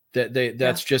arguing it.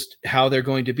 That's just how they're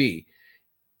going to be.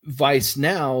 Vice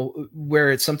now,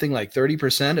 where it's something like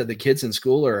 30% of the kids in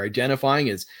school are identifying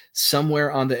as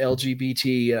somewhere on the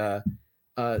LGBT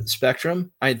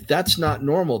spectrum. That's not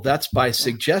normal. That's by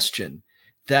suggestion.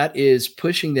 That is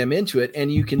pushing them into it.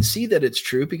 And you can see that it's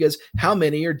true because how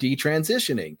many are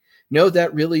detransitioning? No,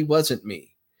 that really wasn't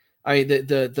me.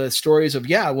 The stories of,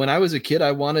 when I was a kid,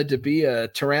 I wanted to be a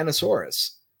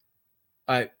Tyrannosaurus.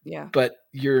 But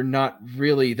you're not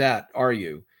really that, are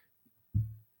you?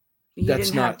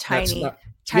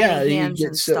 Tiny hands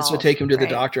and so take him to the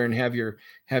doctor and have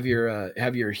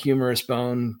your humerus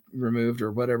bone removed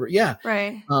or whatever.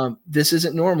 This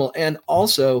isn't normal. And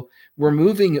also we're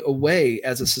moving away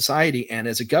as a society and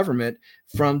as a government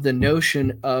from the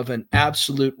notion of an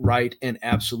absolute right and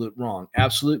absolute wrong,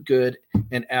 absolute good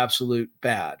and absolute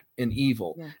bad and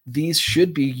evil. These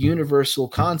should be universal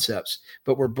concepts,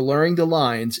 but we're blurring the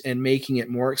lines and making it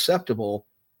more acceptable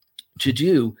to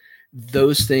do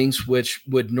those things which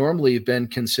would normally have been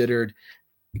considered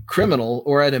criminal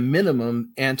or at a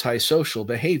minimum antisocial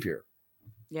behavior.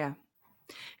 And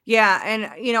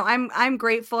I'm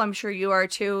grateful, I'm sure you are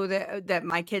too, that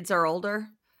my kids are older.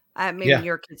 Maybe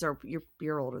your kids are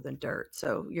you're older than dirt,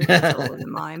 so your kids are older than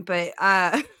mine, but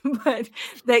that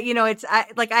it's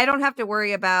I don't have to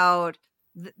worry about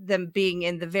them being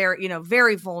in the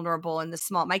very vulnerable and the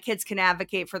small. My kids can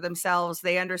advocate for themselves.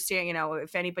 They understand,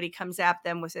 if anybody comes at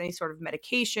them with any sort of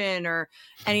medication or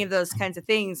any of those kinds of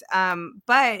things.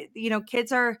 But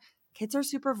kids are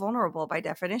super vulnerable by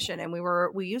definition. And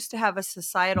we used to have a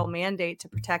societal mandate to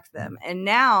protect them. And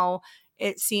now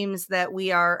it seems that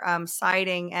we are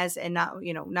siding and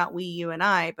not we, you and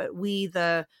I, but we,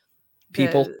 the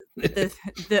people,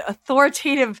 the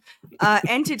authoritative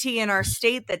entity in our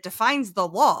state that defines the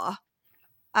law,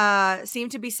 seem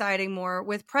to be siding more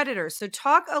with predators. So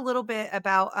talk a little bit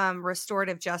about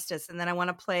restorative justice, and then I want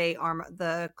to play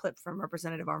the clip from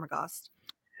Representative Armagost.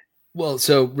 Well,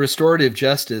 so restorative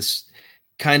justice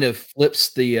kind of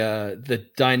flips the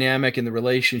dynamic and the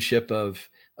relationship of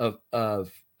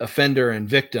offender and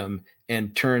victim,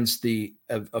 and turns the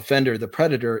offender, the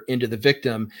predator, into the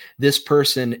victim. This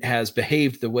person has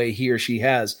behaved the way he or she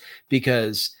has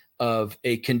because of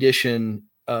a condition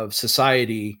of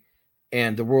society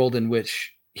and the world in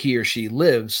which he or she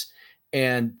lives.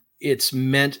 And it's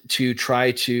meant to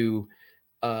try to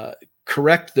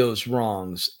correct those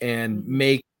wrongs and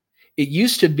make it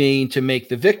used to mean to make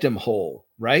the victim whole,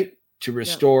 right? To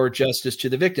restore justice to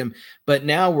the victim. But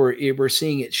now we're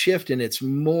seeing it shift, and it's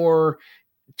more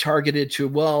targeted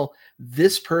to,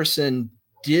 this person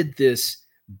did this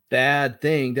bad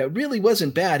thing that really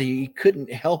wasn't bad. He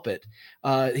couldn't help it.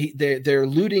 They're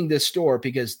looting this store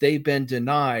because they've been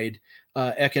denied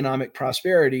economic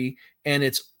prosperity. And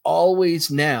it's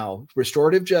always now,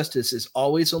 restorative justice is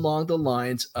always along the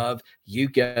lines of, you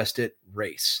guessed it,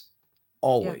 race.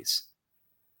 Always.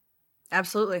 Yeah.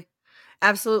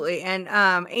 Absolutely. And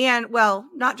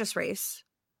not just race.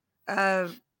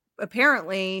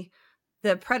 Apparently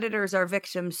the predators are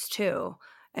victims too.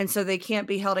 And so they can't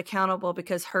be held accountable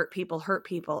because hurt people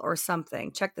or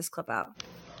something. Check this clip out.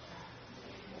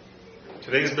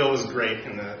 Today's bill is great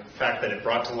in the fact that it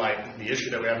brought to light the issue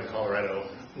that we have in Colorado,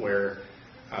 where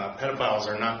pedophiles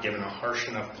are not given a harsh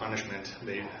enough punishment.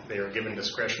 They are given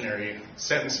discretionary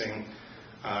sentencing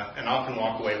and often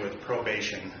walk away with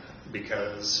probation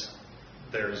because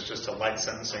there's just a light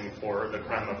sentencing for the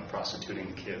crime of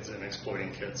prostituting kids and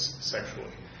exploiting kids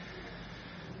sexually.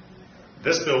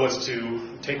 This bill was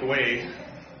to take away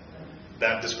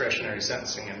that discretionary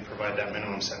sentencing and provide that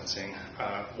minimum sentencing.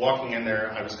 Walking in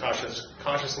there, I was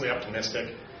cautiously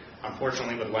optimistic.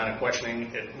 Unfortunately, with line of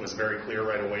questioning, it was very clear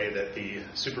right away that the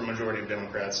supermajority of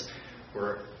Democrats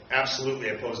were absolutely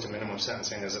opposed to minimum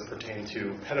sentencing as it pertained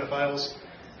to pedophiles,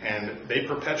 and they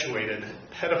perpetuated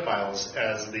pedophiles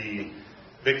as the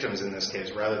victims in this case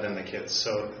rather than the kids.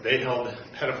 So they held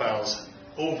pedophiles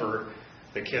over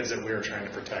the kids that we are trying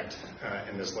to protect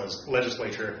in this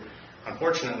legislature.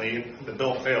 Unfortunately, the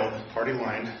bill failed party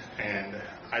line, and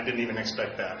I didn't even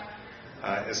expect that.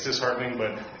 It's disheartening,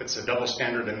 but it's a double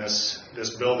standard in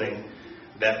this building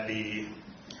that the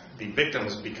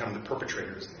victims become the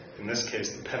perpetrators. in this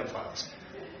case, the pedophiles.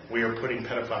 We are putting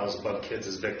pedophiles above kids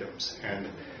as victims. And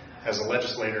as a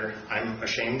legislator, I'm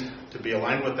ashamed to be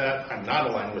aligned with that. I'm not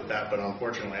aligned with that, but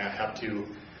unfortunately I have to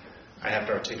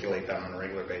articulate that on a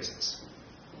regular basis.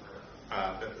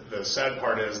 The sad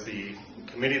part is the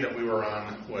committee that we were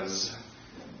on was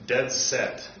dead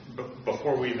set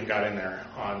before we even got in there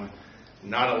on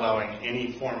not allowing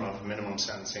any form of minimum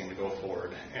sentencing to go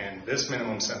forward. And this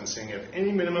minimum sentencing, if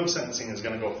any minimum sentencing is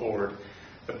going to go forward,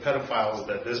 the pedophiles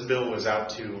that this bill was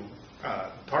out to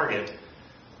target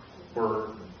were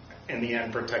in the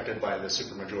end protected by the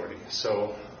supermajority.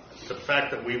 So the fact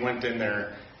that we went in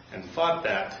there and fought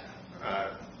that,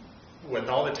 with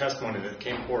all the testimony that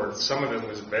came forward, some of it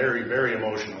was very, very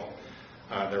emotional.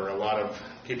 There were a lot of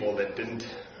people that didn't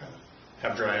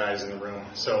have dry eyes in the room.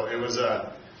 So it was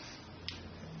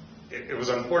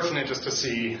unfortunate just to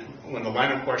see when the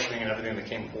line of questioning and everything that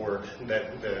came forward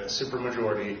that the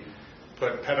supermajority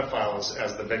put pedophiles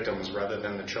as the victims rather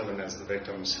than the children as the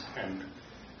victims. And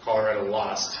Colorado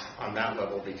lost on that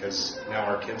level because now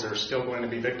our kids are still going to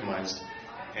be victimized,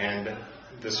 and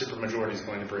the supermajority is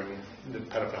going to bring the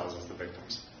pedophiles as the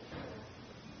victims.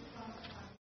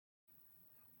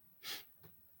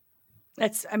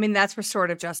 That's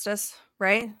restorative justice,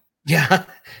 right? Yeah.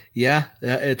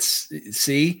 It's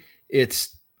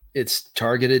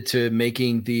targeted to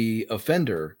making the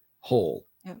offender whole.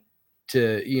 Yep.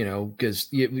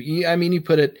 Because you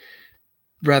put it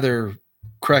rather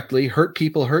correctly. Hurt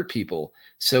people.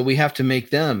 So we have to make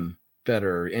them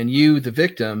better. And you, the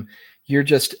victim, you're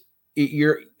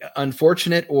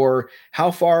unfortunate. Or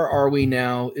how far are we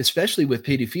now, especially with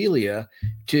pedophilia,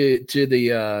 to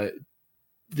the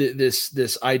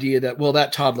this idea that, well,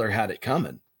 that toddler had it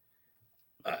coming.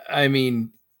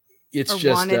 It's or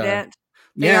just wanted it.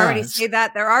 They already say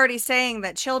that. They're already saying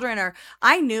that children are.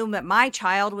 I knew that my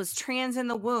child was trans in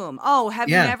the womb. Oh, have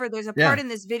you never? There's a part in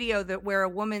this video where a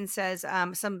woman says,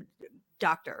 some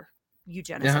doctor,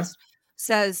 eugenicist,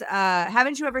 says,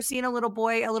 haven't you ever seen a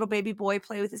little baby boy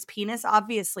play with his penis?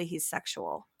 Obviously, he's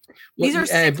sexual. These are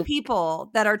sick people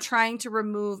that are trying to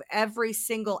remove every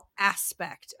single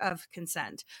aspect of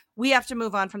consent. We have to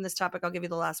move on from this topic. I'll give you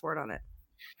the last word on it.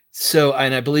 So,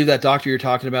 and I believe that doctor you're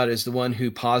talking about is the one who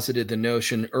posited the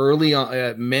notion early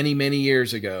on, many, many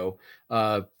years ago,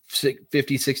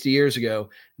 50, 60 years ago,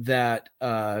 that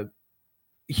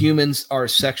humans are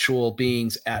sexual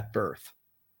beings at birth,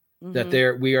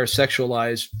 that we are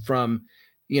sexualized from,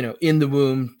 in the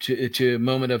womb to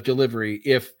moment of delivery,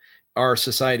 if our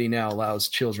society now allows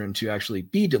children to actually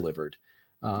be delivered.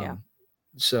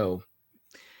 So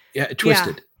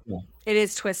twisted. Yeah. It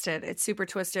is twisted. It's super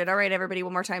twisted. All right, everybody,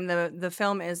 one more time. The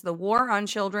film is The War on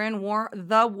Children,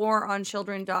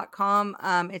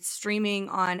 thewaronchildren.com. It's streaming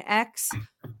on X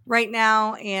right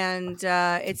now, and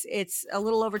it's a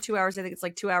little over 2 hours. I think it's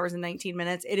like 2 hours and 19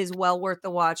 minutes. It is well worth the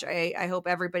watch. I hope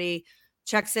everybody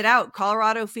checks it out.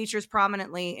 Colorado features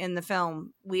prominently in the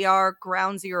film. We are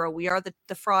ground zero. We are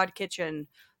the fraud kitchen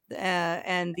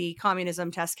and the communism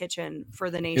test kitchen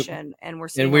for the nation. And we're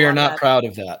seeing, and we are not proud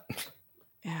of that.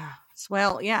 Yeah.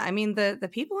 Well, yeah. The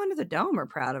people under the dome are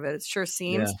proud of it. It sure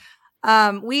seems.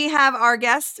 Yeah. We have our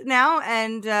guest now,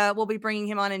 and we'll be bringing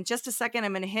him on in just a second.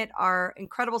 I'm going to hit our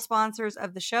incredible sponsors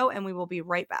of the show, and we will be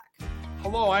right back.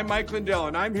 Hello, I'm Mike Lindell,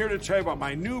 and I'm here to tell you about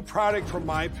my new product from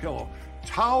MyPillow.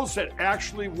 Towels that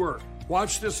actually work.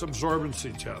 Watch this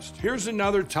absorbency test. Here's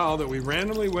another towel that we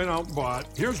randomly went out and bought.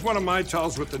 Here's one of my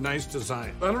towels with the nice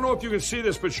design. I don't know if you can see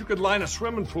this, but you could line a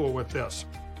swimming pool with this.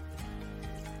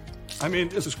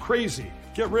 This is crazy.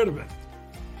 Get rid of it.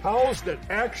 Towels that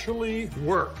actually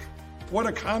work. What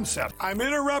a concept. I'm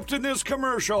interrupting this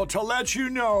commercial to let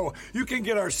you know you can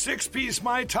get our 6-piece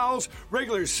My Towels,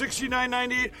 regular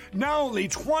 $69.98, now only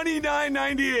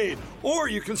 $29.98. Or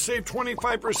you can save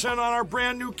 25% on our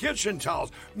brand new kitchen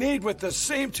towels, made with the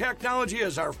same technology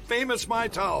as our famous My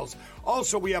Towels.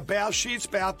 Also, we have bath sheets,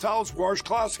 bath towels,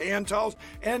 washcloths, hand towels,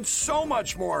 and so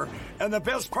much more. And the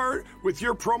best part, with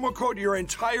your promo code, your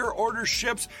entire order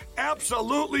ships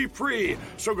absolutely free.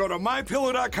 So go to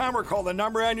MyPillow.com or call the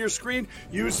number on your screen.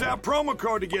 Use that promo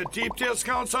code to get deep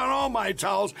discounts on all My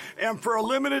Towels. And for a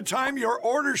limited time, your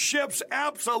order ships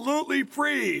absolutely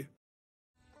free.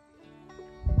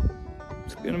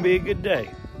 It's going to be a good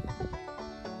day.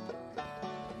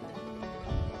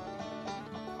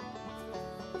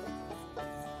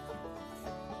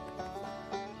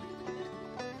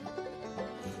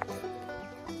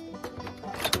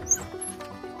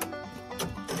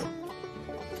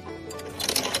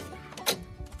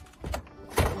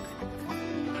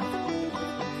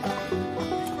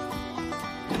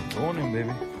 Morning, baby.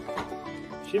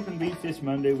 Shipping beef this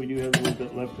Monday. We do have a little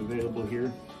bit left available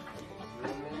here.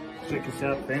 Check us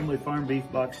out,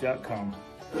 familyfarmbeefbox.com.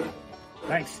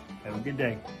 Thanks. Have a good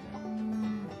day.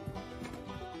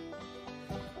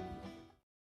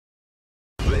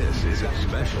 This is a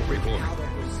special report.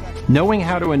 Knowing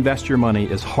how to invest your money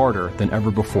is harder than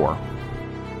ever before.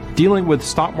 Dealing with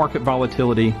stock market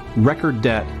volatility, record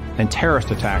debt, and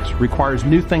terrorist attacks requires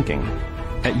new thinking.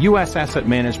 At U.S. Asset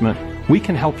Management, we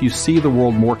can help you see the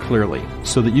world more clearly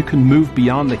so that you can move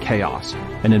beyond the chaos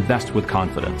and invest with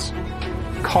confidence.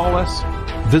 Call us,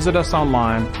 visit us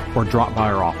online, or drop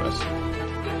by our office.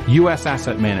 U.S.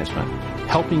 Asset Management,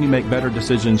 helping you make better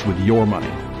decisions with your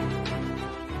money.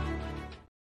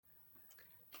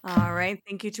 All right.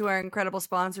 Thank you to our incredible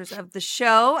sponsors of the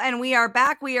show. And we are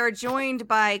back. We are joined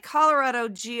by Colorado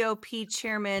GOP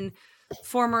Chairman,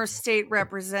 former state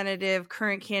representative,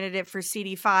 current candidate for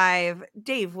CD5,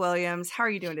 Dave Williams. How are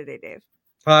you doing today, Dave?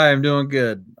 Hi, I'm doing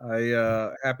good.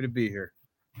 Happy to be here.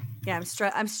 Yeah,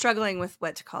 I'm struggling with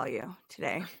what to call you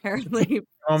today. Apparently,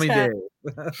 Call me Dave.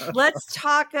 Let's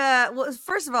talk. Well,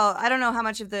 first of all, I don't know how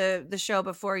much of the show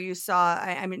before you saw.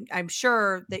 I mean, I'm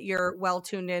sure that you're well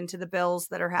tuned into the bills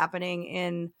that are happening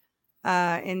in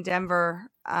Denver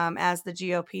as the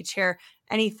GOP chair.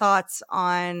 Any thoughts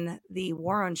on the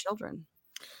war on children?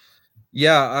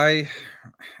 Yeah,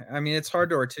 I mean, it's hard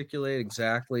to articulate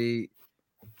exactly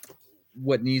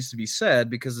what needs to be said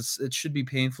because it should be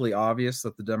painfully obvious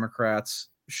that the Democrats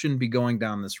shouldn't be going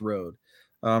down this road.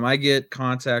 I get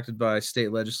contacted by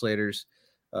state legislators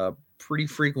pretty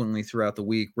frequently throughout the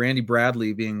week. Randy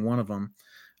Bradley being one of them.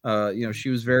 She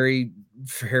was very,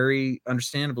 very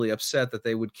understandably upset that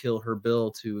they would kill her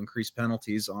bill to increase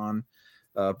penalties on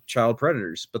child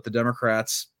predators, but the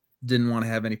Democrats didn't want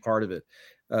to have any part of it.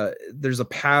 There's a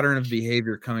pattern of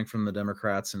behavior coming from the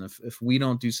Democrats, and if we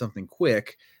don't do something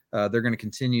quick, they're going to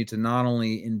continue to not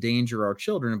only endanger our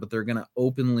children, but they're going to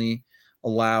openly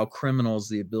allow criminals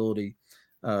the ability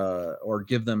or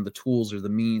give them the tools or the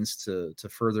means to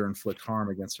further inflict harm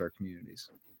against our communities.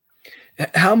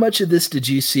 How much of this did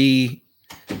you see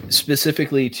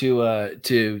specifically to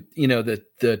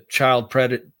the child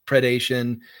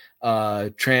predation,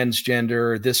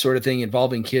 transgender, this sort of thing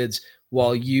involving kids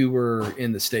while you were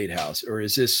in the state house, or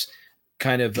is this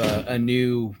kind of a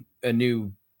new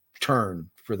turn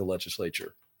for the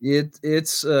legislature?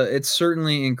 It's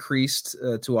certainly increased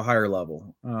to a higher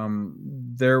level.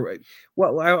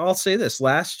 I'll say this: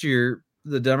 last year,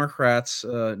 the Democrats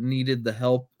needed the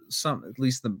help. At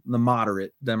least the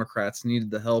moderate Democrats needed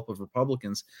the help of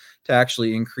Republicans to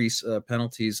actually increase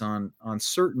penalties on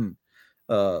certain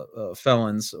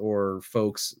felons or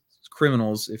folks,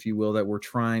 criminals, if you will, that were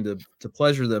trying to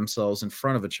pleasure themselves in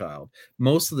front of a child.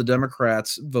 Most of the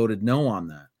Democrats voted no on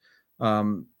that.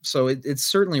 So it's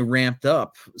certainly ramped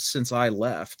up since I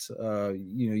left.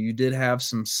 You did have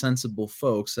some sensible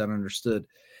folks that understood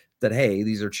that, hey,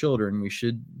 these are children. We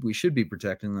should be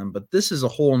protecting them. But this is a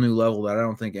whole new level that I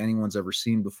don't think anyone's ever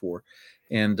seen before.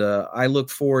 And I look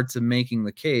forward to making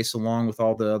the case, along with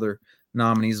all the other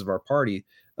nominees of our party,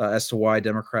 as to why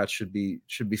Democrats should be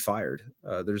fired.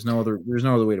 There's no other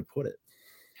way to put it.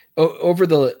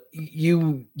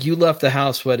 You left the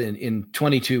House in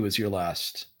 22 was your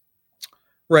last.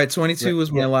 Right, 22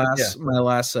 was my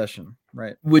last session.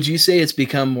 Right. Would you say it's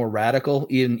become more radical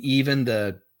in even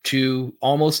the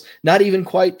almost not even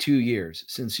quite 2 years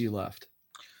since you left?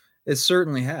 It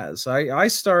certainly has. I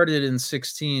started in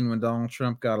 2016 when Donald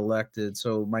Trump got elected.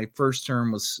 So my first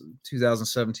term was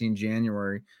 2017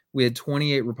 January. We had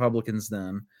 28 Republicans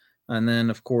then. And then,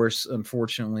 of course,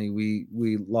 unfortunately,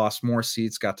 we lost more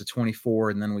seats, got to 24,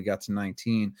 and then we got to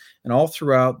 19. And all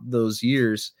throughout those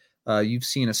years, you've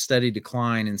seen a steady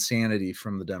decline in sanity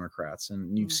from the Democrats,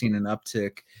 and you've seen an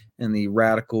uptick in the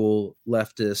radical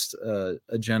leftist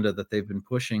agenda that they've been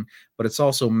pushing, but it's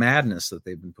also madness that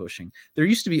they've been pushing. There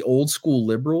used to be old school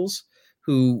liberals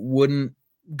who wouldn't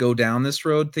go down this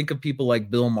road. Think of people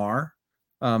like Bill Maher.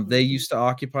 They used to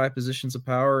occupy positions of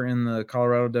power in the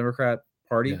Colorado Democrat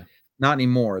Party. Yeah. Not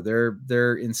anymore.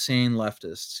 They're insane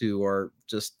leftists who are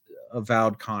just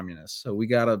avowed communists. So we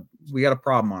got a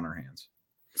problem on our hands.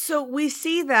 So we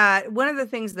see that one of the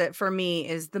things that for me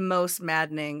is the most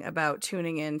maddening about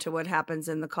tuning in to what happens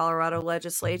in the Colorado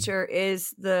legislature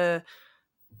is the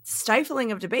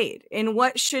stifling of debate in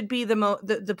what should be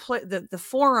the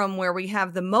forum where we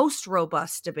have the most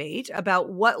robust debate about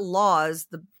what laws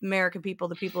the American people,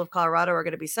 the people of Colorado, are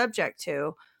going to be subject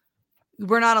to.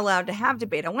 We're not allowed to have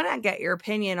debate. I want to get your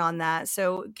opinion on that.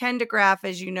 So Ken DeGraff,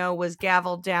 as you know, was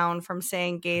gavelled down from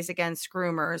saying gays against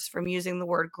groomers, from using the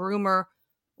word groomer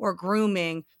or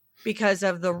grooming because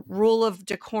of the rule of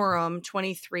decorum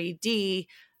 23D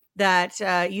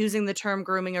that using the term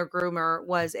grooming or groomer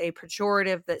was a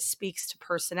pejorative that speaks to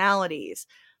personalities.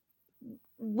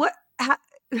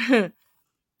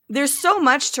 There's so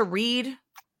much to read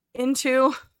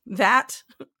into that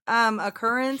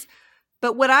occurrence.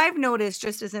 But what I've noticed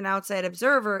just as an outside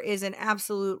observer is an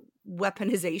absolute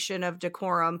weaponization of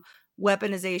decorum,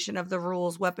 weaponization of the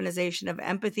rules, weaponization of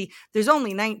empathy. There's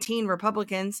only 19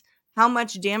 Republicans. How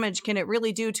much damage can it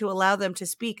really do to allow them to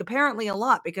speak? Apparently a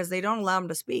lot, because they don't allow them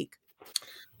to speak.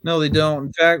 No, they don't.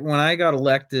 In fact, when I got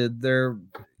elected,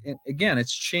 again,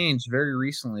 it's changed very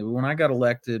recently. But when I got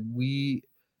elected, we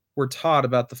were taught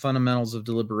about the fundamentals of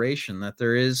deliberation, that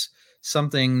there is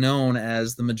something known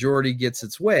as the majority gets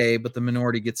its way, but the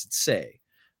minority gets its say,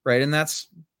 right? And that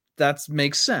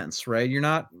makes sense, right?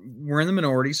 We're in the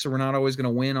minority, so we're not always going to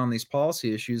win on these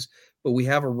policy issues, but we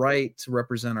have a right to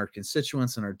represent our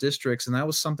constituents and our districts. And that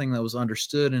was something that was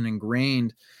understood and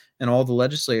ingrained in all the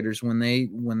legislators when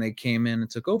they came in and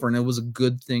took over. And it was a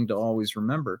good thing to always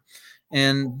remember.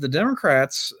 And the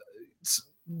Democrats,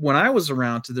 when I was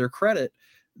around, to their credit,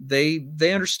 they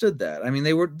understood that. I mean,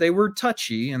 they were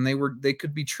touchy and they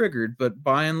could be triggered, but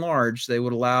by and large, they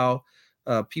would allow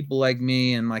people like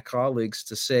me and my colleagues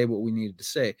to say what we needed to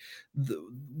say.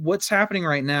 What's happening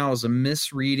right now is a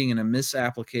misreading and a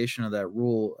misapplication of that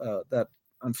rule that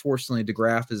unfortunately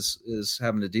DeGraff is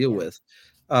having to deal with.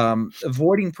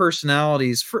 Avoiding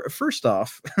personalities. First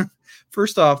off,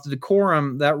 the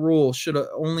decorum, that rule should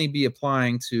only be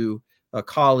applying to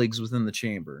colleagues within the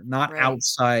chamber, not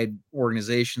outside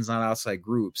organizations, not outside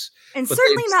groups. And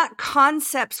certainly not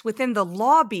concepts within the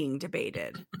law being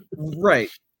debated. Right.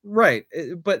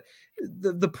 But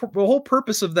the whole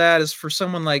purpose of that is for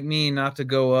someone like me not to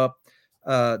go up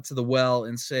to the well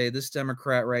and say, this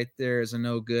Democrat right there is a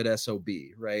no good SOB,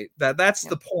 right? That's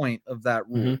the point of that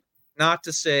rule. Mm-hmm. Not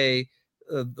to say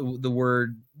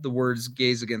the words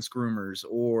gays against groomers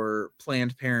or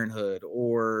Planned Parenthood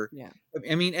or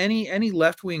I mean any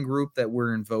left-wing group that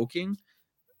we're invoking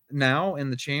now in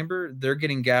the chamber, they're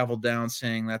getting gavelled down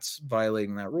saying that's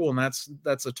violating that rule, and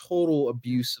that's a total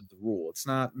abuse of the rule. It's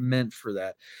not meant for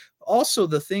that. Also,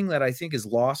 the thing that I think is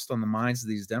lost on the minds of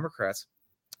these Democrats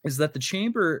is that the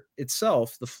chamber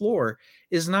itself, the floor,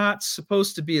 is not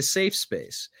supposed to be a safe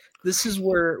space. This is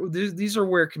where these are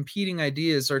where competing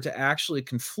ideas are to actually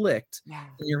conflict. Yeah.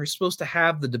 And you're supposed to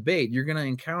have the debate. You're going to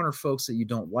encounter folks that you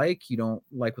don't like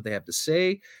what they have to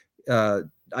say,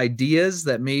 ideas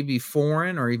that may be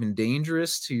foreign or even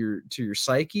dangerous to your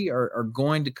psyche are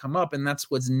going to come up, and that's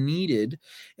what's needed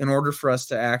in order for us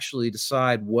to actually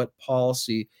decide what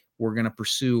policy we're going to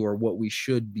pursue or what we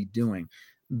should be doing.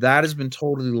 That has been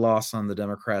totally lost on the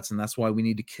Democrats, and that's why we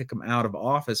need to kick them out of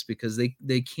office, because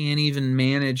they can't even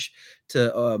manage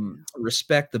to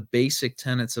respect the basic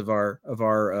tenets of our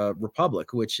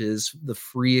republic, which is the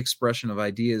free expression of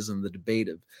ideas and the debate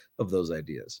of those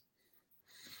ideas.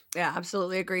 Yeah,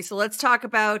 absolutely agree. So let's talk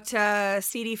about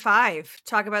CD5.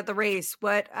 Talk about the race.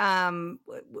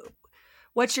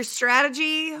 What's your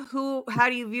strategy? How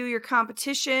do you view your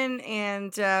competition?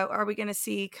 And are we going to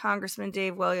see Congressman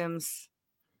Dave Williams?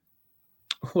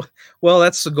 Well,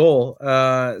 that's the goal.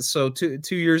 So 2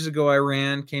 years ago, I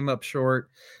ran, came up short.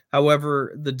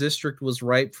 However, the district was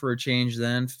ripe for a change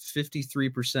then.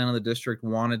 53% of the district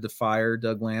wanted to fire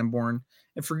Doug Lamborn,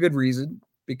 and for good reason,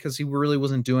 because he really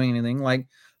wasn't doing anything.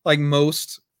 Like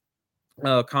most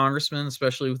congressmen,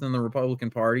 especially within the Republican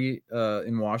Party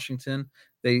in Washington,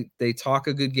 they talk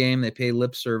a good game, they pay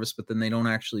lip service, but then they don't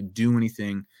actually do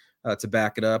anything to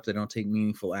back it up. They don't take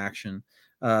meaningful action.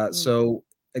 So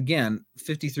again,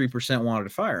 53% wanted to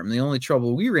fire him. The only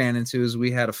trouble we ran into is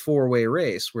we had a 4-way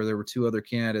race where there were 2 other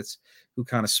candidates who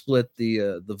kind of split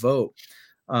the vote.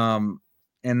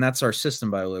 And that's our system,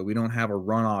 by the way. We don't have a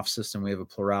runoff system. We have a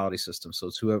plurality system. So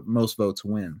it's who most votes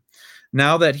win.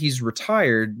 Now that he's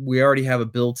retired, we already have a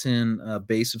built-in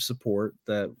base of support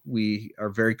that we are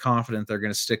very confident they're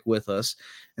going to stick with us.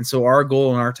 And so our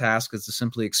goal and our task is to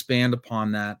simply expand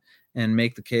upon that and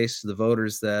make the case to the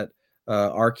voters that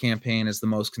our campaign is the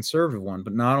most conservative one,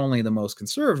 but not only the most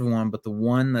conservative one, but the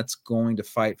one that's going to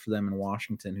fight for them in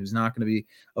Washington, who's not going to be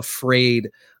afraid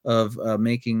of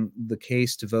making the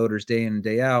case to voters day in and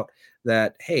day out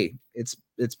that, hey, it's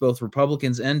both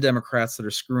Republicans and Democrats that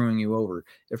are screwing you over.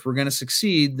 If we're going to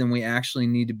succeed, then we actually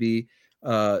need to be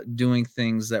doing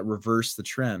things that reverse the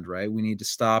trend, right? We need to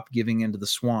stop giving into the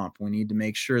swamp. We need to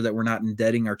make sure that we're not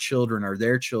indebting our children or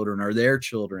their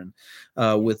children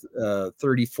with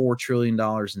 $34 trillion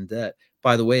in debt.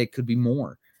 By the way, it could be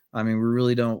more. I mean, we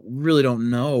really don't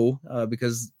know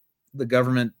because the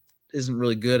government isn't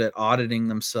really good at auditing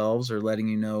themselves or letting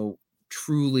you know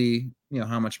truly,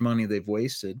 how much money they've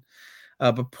wasted.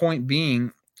 But point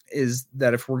being is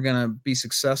that if we're going to be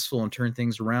successful and turn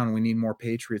things around, we need more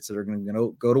patriots that are going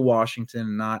to go to Washington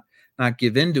and not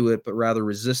give into it, but rather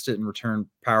resist it and return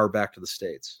power back to the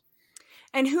states.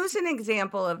 And who's an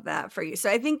example of that for you? So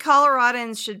I think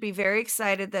Coloradans should be very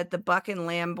excited that the Buck and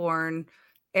Lamborn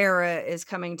era is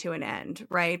coming to an end,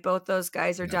 right? Both those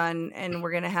guys are done, and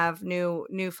we're going to have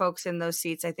new folks in those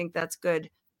seats. I think that's good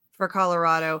for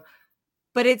Colorado.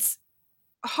 But it's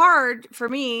hard for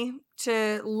me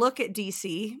to look at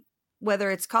DC,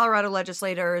 whether it's Colorado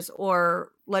legislators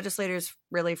or legislators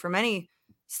really from any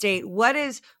state.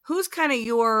 Who's kind of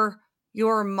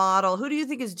your model? Who do you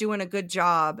think is doing a good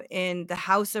job in the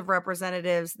House of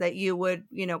Representatives that you would,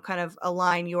 kind of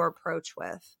align your approach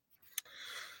with?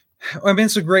 I mean,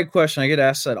 it's a great question. I get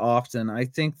asked that often. I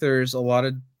think there's a lot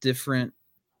of different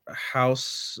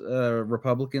House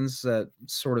Republicans that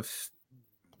sort of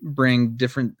bring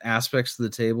different aspects to the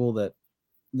table that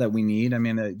we need. I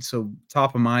mean, so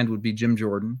top of mind would be Jim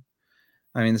Jordan.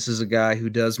 I mean, this is a guy who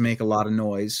does make a lot of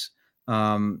noise.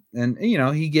 And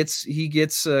he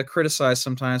gets criticized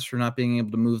sometimes for not being able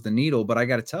to move the needle. But I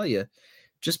got to tell you,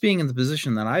 just being in the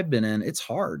position that I've been in, it's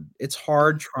hard. It's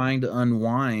hard trying to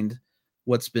unwind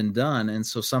what's been done. And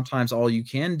so sometimes all you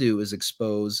can do is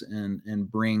expose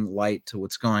and bring light to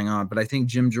what's going on. But I think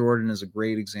Jim Jordan is a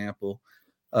great example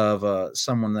of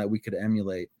someone that we could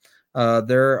emulate.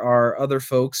 There are other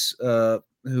folks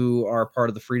who are part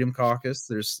of the Freedom Caucus.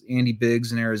 There's Andy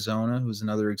Biggs in Arizona, who's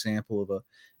another example of a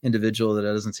individual that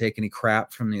doesn't take any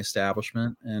crap from the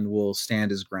establishment and will stand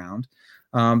his ground.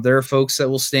 There are folks that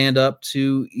will stand up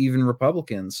to even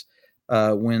Republicans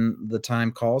when the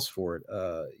time calls for it.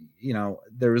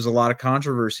 There was a lot of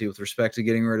controversy with respect to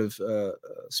getting rid of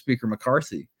Speaker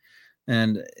McCarthy.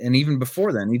 And even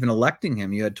before then, even electing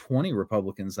him, you had 20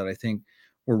 Republicans that I think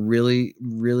were really,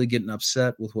 really getting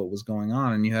upset with what was going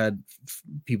on. And you had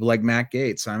people like Matt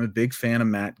Gaetz. I'm a big fan of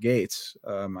Matt Gaetz.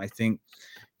 I think,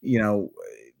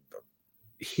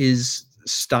 his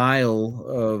style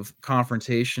of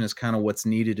confrontation is kind of what's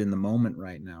needed in the moment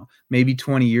right now. Maybe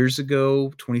 20 years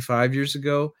ago, 25 years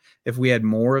ago, if we had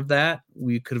more of that,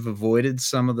 we could have avoided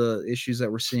some of the issues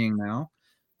that we're seeing now.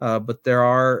 But there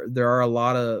are a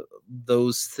lot of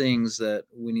those things that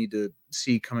we need to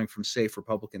see coming from safe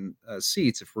Republican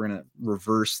seats if we're going to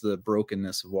reverse the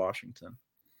brokenness of Washington.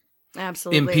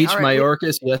 Absolutely. Impeach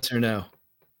Mayorkas, yes or no?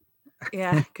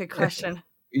 Yeah, good question.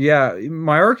 Yeah,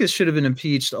 Mayorkas should have been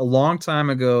impeached a long time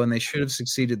ago, and they should have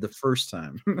succeeded the first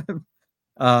time.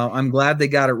 I'm glad they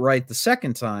got it right the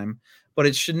second time, but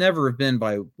it should never have been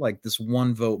by like this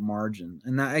one vote margin.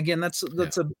 And that's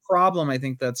a problem. I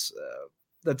think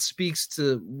that speaks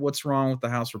to what's wrong with the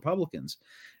House Republicans,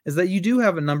 is that you do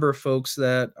have a number of folks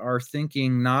that are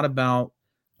thinking not about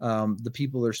the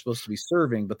people they're supposed to be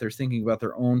serving, but they're thinking about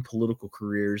their own political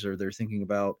careers, or they're thinking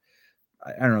about,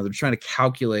 I don't know, they're trying to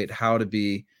calculate how to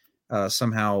be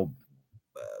somehow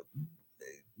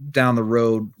down the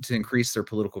road to increase their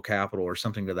political capital or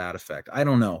something to that effect. I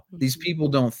don't know. These people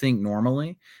don't think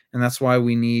normally, and that's why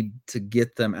we need to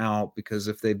get them out, because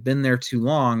if they've been there too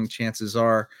long, chances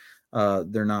are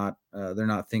they're not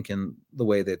thinking the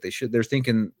way that they should. They're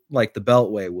thinking like the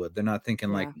Beltway would. They're not thinking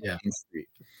like Main Street.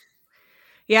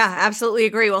 Yeah, absolutely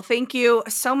agree. Well, thank you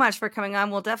so much for coming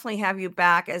on. We'll definitely have you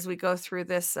back as we go through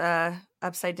this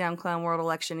upside down clown world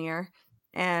election year.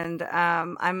 And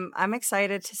I'm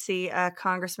excited to see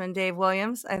Congressman Dave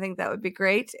Williams. I think that would be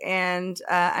great. And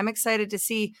I'm excited to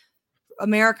see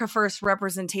America First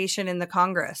representation in the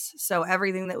Congress. So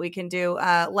everything that we can do.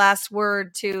 Last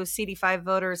word to CD5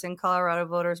 voters and Colorado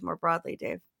voters more broadly,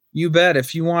 Dave. You bet.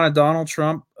 If you want a Donald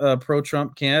Trump,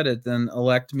 pro-Trump candidate, then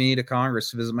elect me to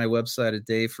Congress. Visit my website at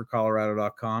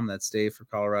daveforcolorado.com. That's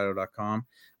daveforcolorado.com.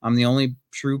 I'm the only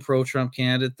true pro-Trump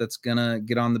candidate that's going to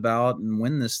get on the ballot and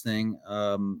win this thing.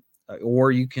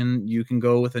 Or you can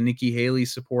go with a Nikki Haley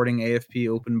supporting AFP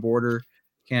open border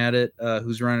candidate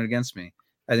who's running against me.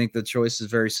 I think the choice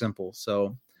is very simple.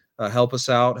 So help us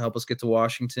out, help us get to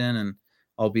Washington, and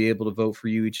I'll be able to vote for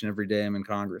you each and every day I'm in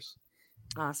Congress.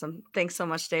 Awesome. Thanks so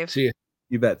much, Dave. See you.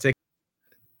 You bet.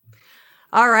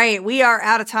 All right. We are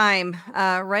out of time,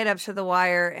 right up to the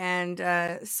wire. And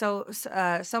so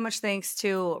much thanks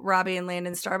to Robbie and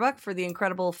Landon Starbuck for the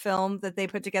incredible film that they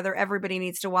put together. Everybody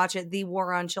needs to watch it.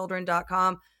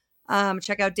 thewaronchildren.com.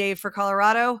 Check out Dave for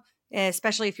Colorado,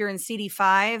 especially if you're in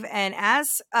CD5. And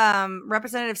as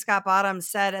Representative Scott Bottoms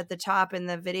said at the top in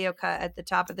the video cut at the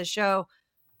top of the show,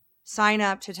 sign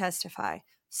up to testify.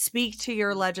 Speak to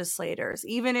your legislators,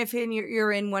 even if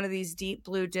you're in one of these deep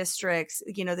blue districts.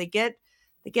 They get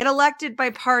They get elected by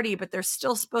party, but they're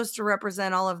still supposed to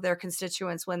represent all of their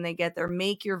constituents when they get there.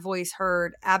 Make your voice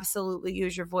heard. Absolutely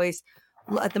use your voice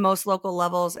at the most local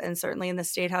levels and certainly in the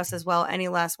state house as well. Any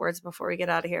last words before we get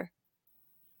out of here?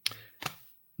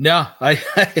 No, I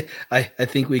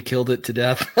think we killed it to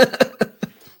death.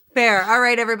 Fair. All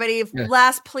right, everybody. Yeah.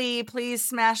 Last plea, please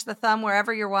smash the thumb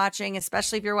wherever you're watching,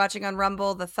 especially if you're watching on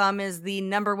Rumble. The thumb is the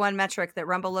number one metric that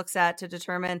Rumble looks at to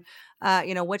determine,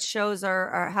 which shows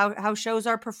are how shows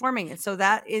are performing. And so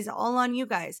that is all on you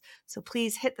guys. So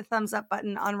please hit the thumbs up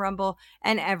button on Rumble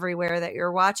and everywhere that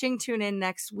you're watching. Tune in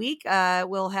next week.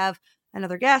 We'll have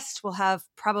another guest. We'll have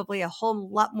probably a whole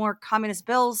lot more communist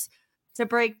bills to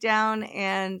break down.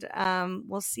 And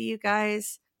we'll see you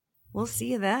guys. We'll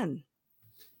see you then.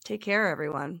 Take care,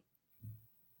 everyone.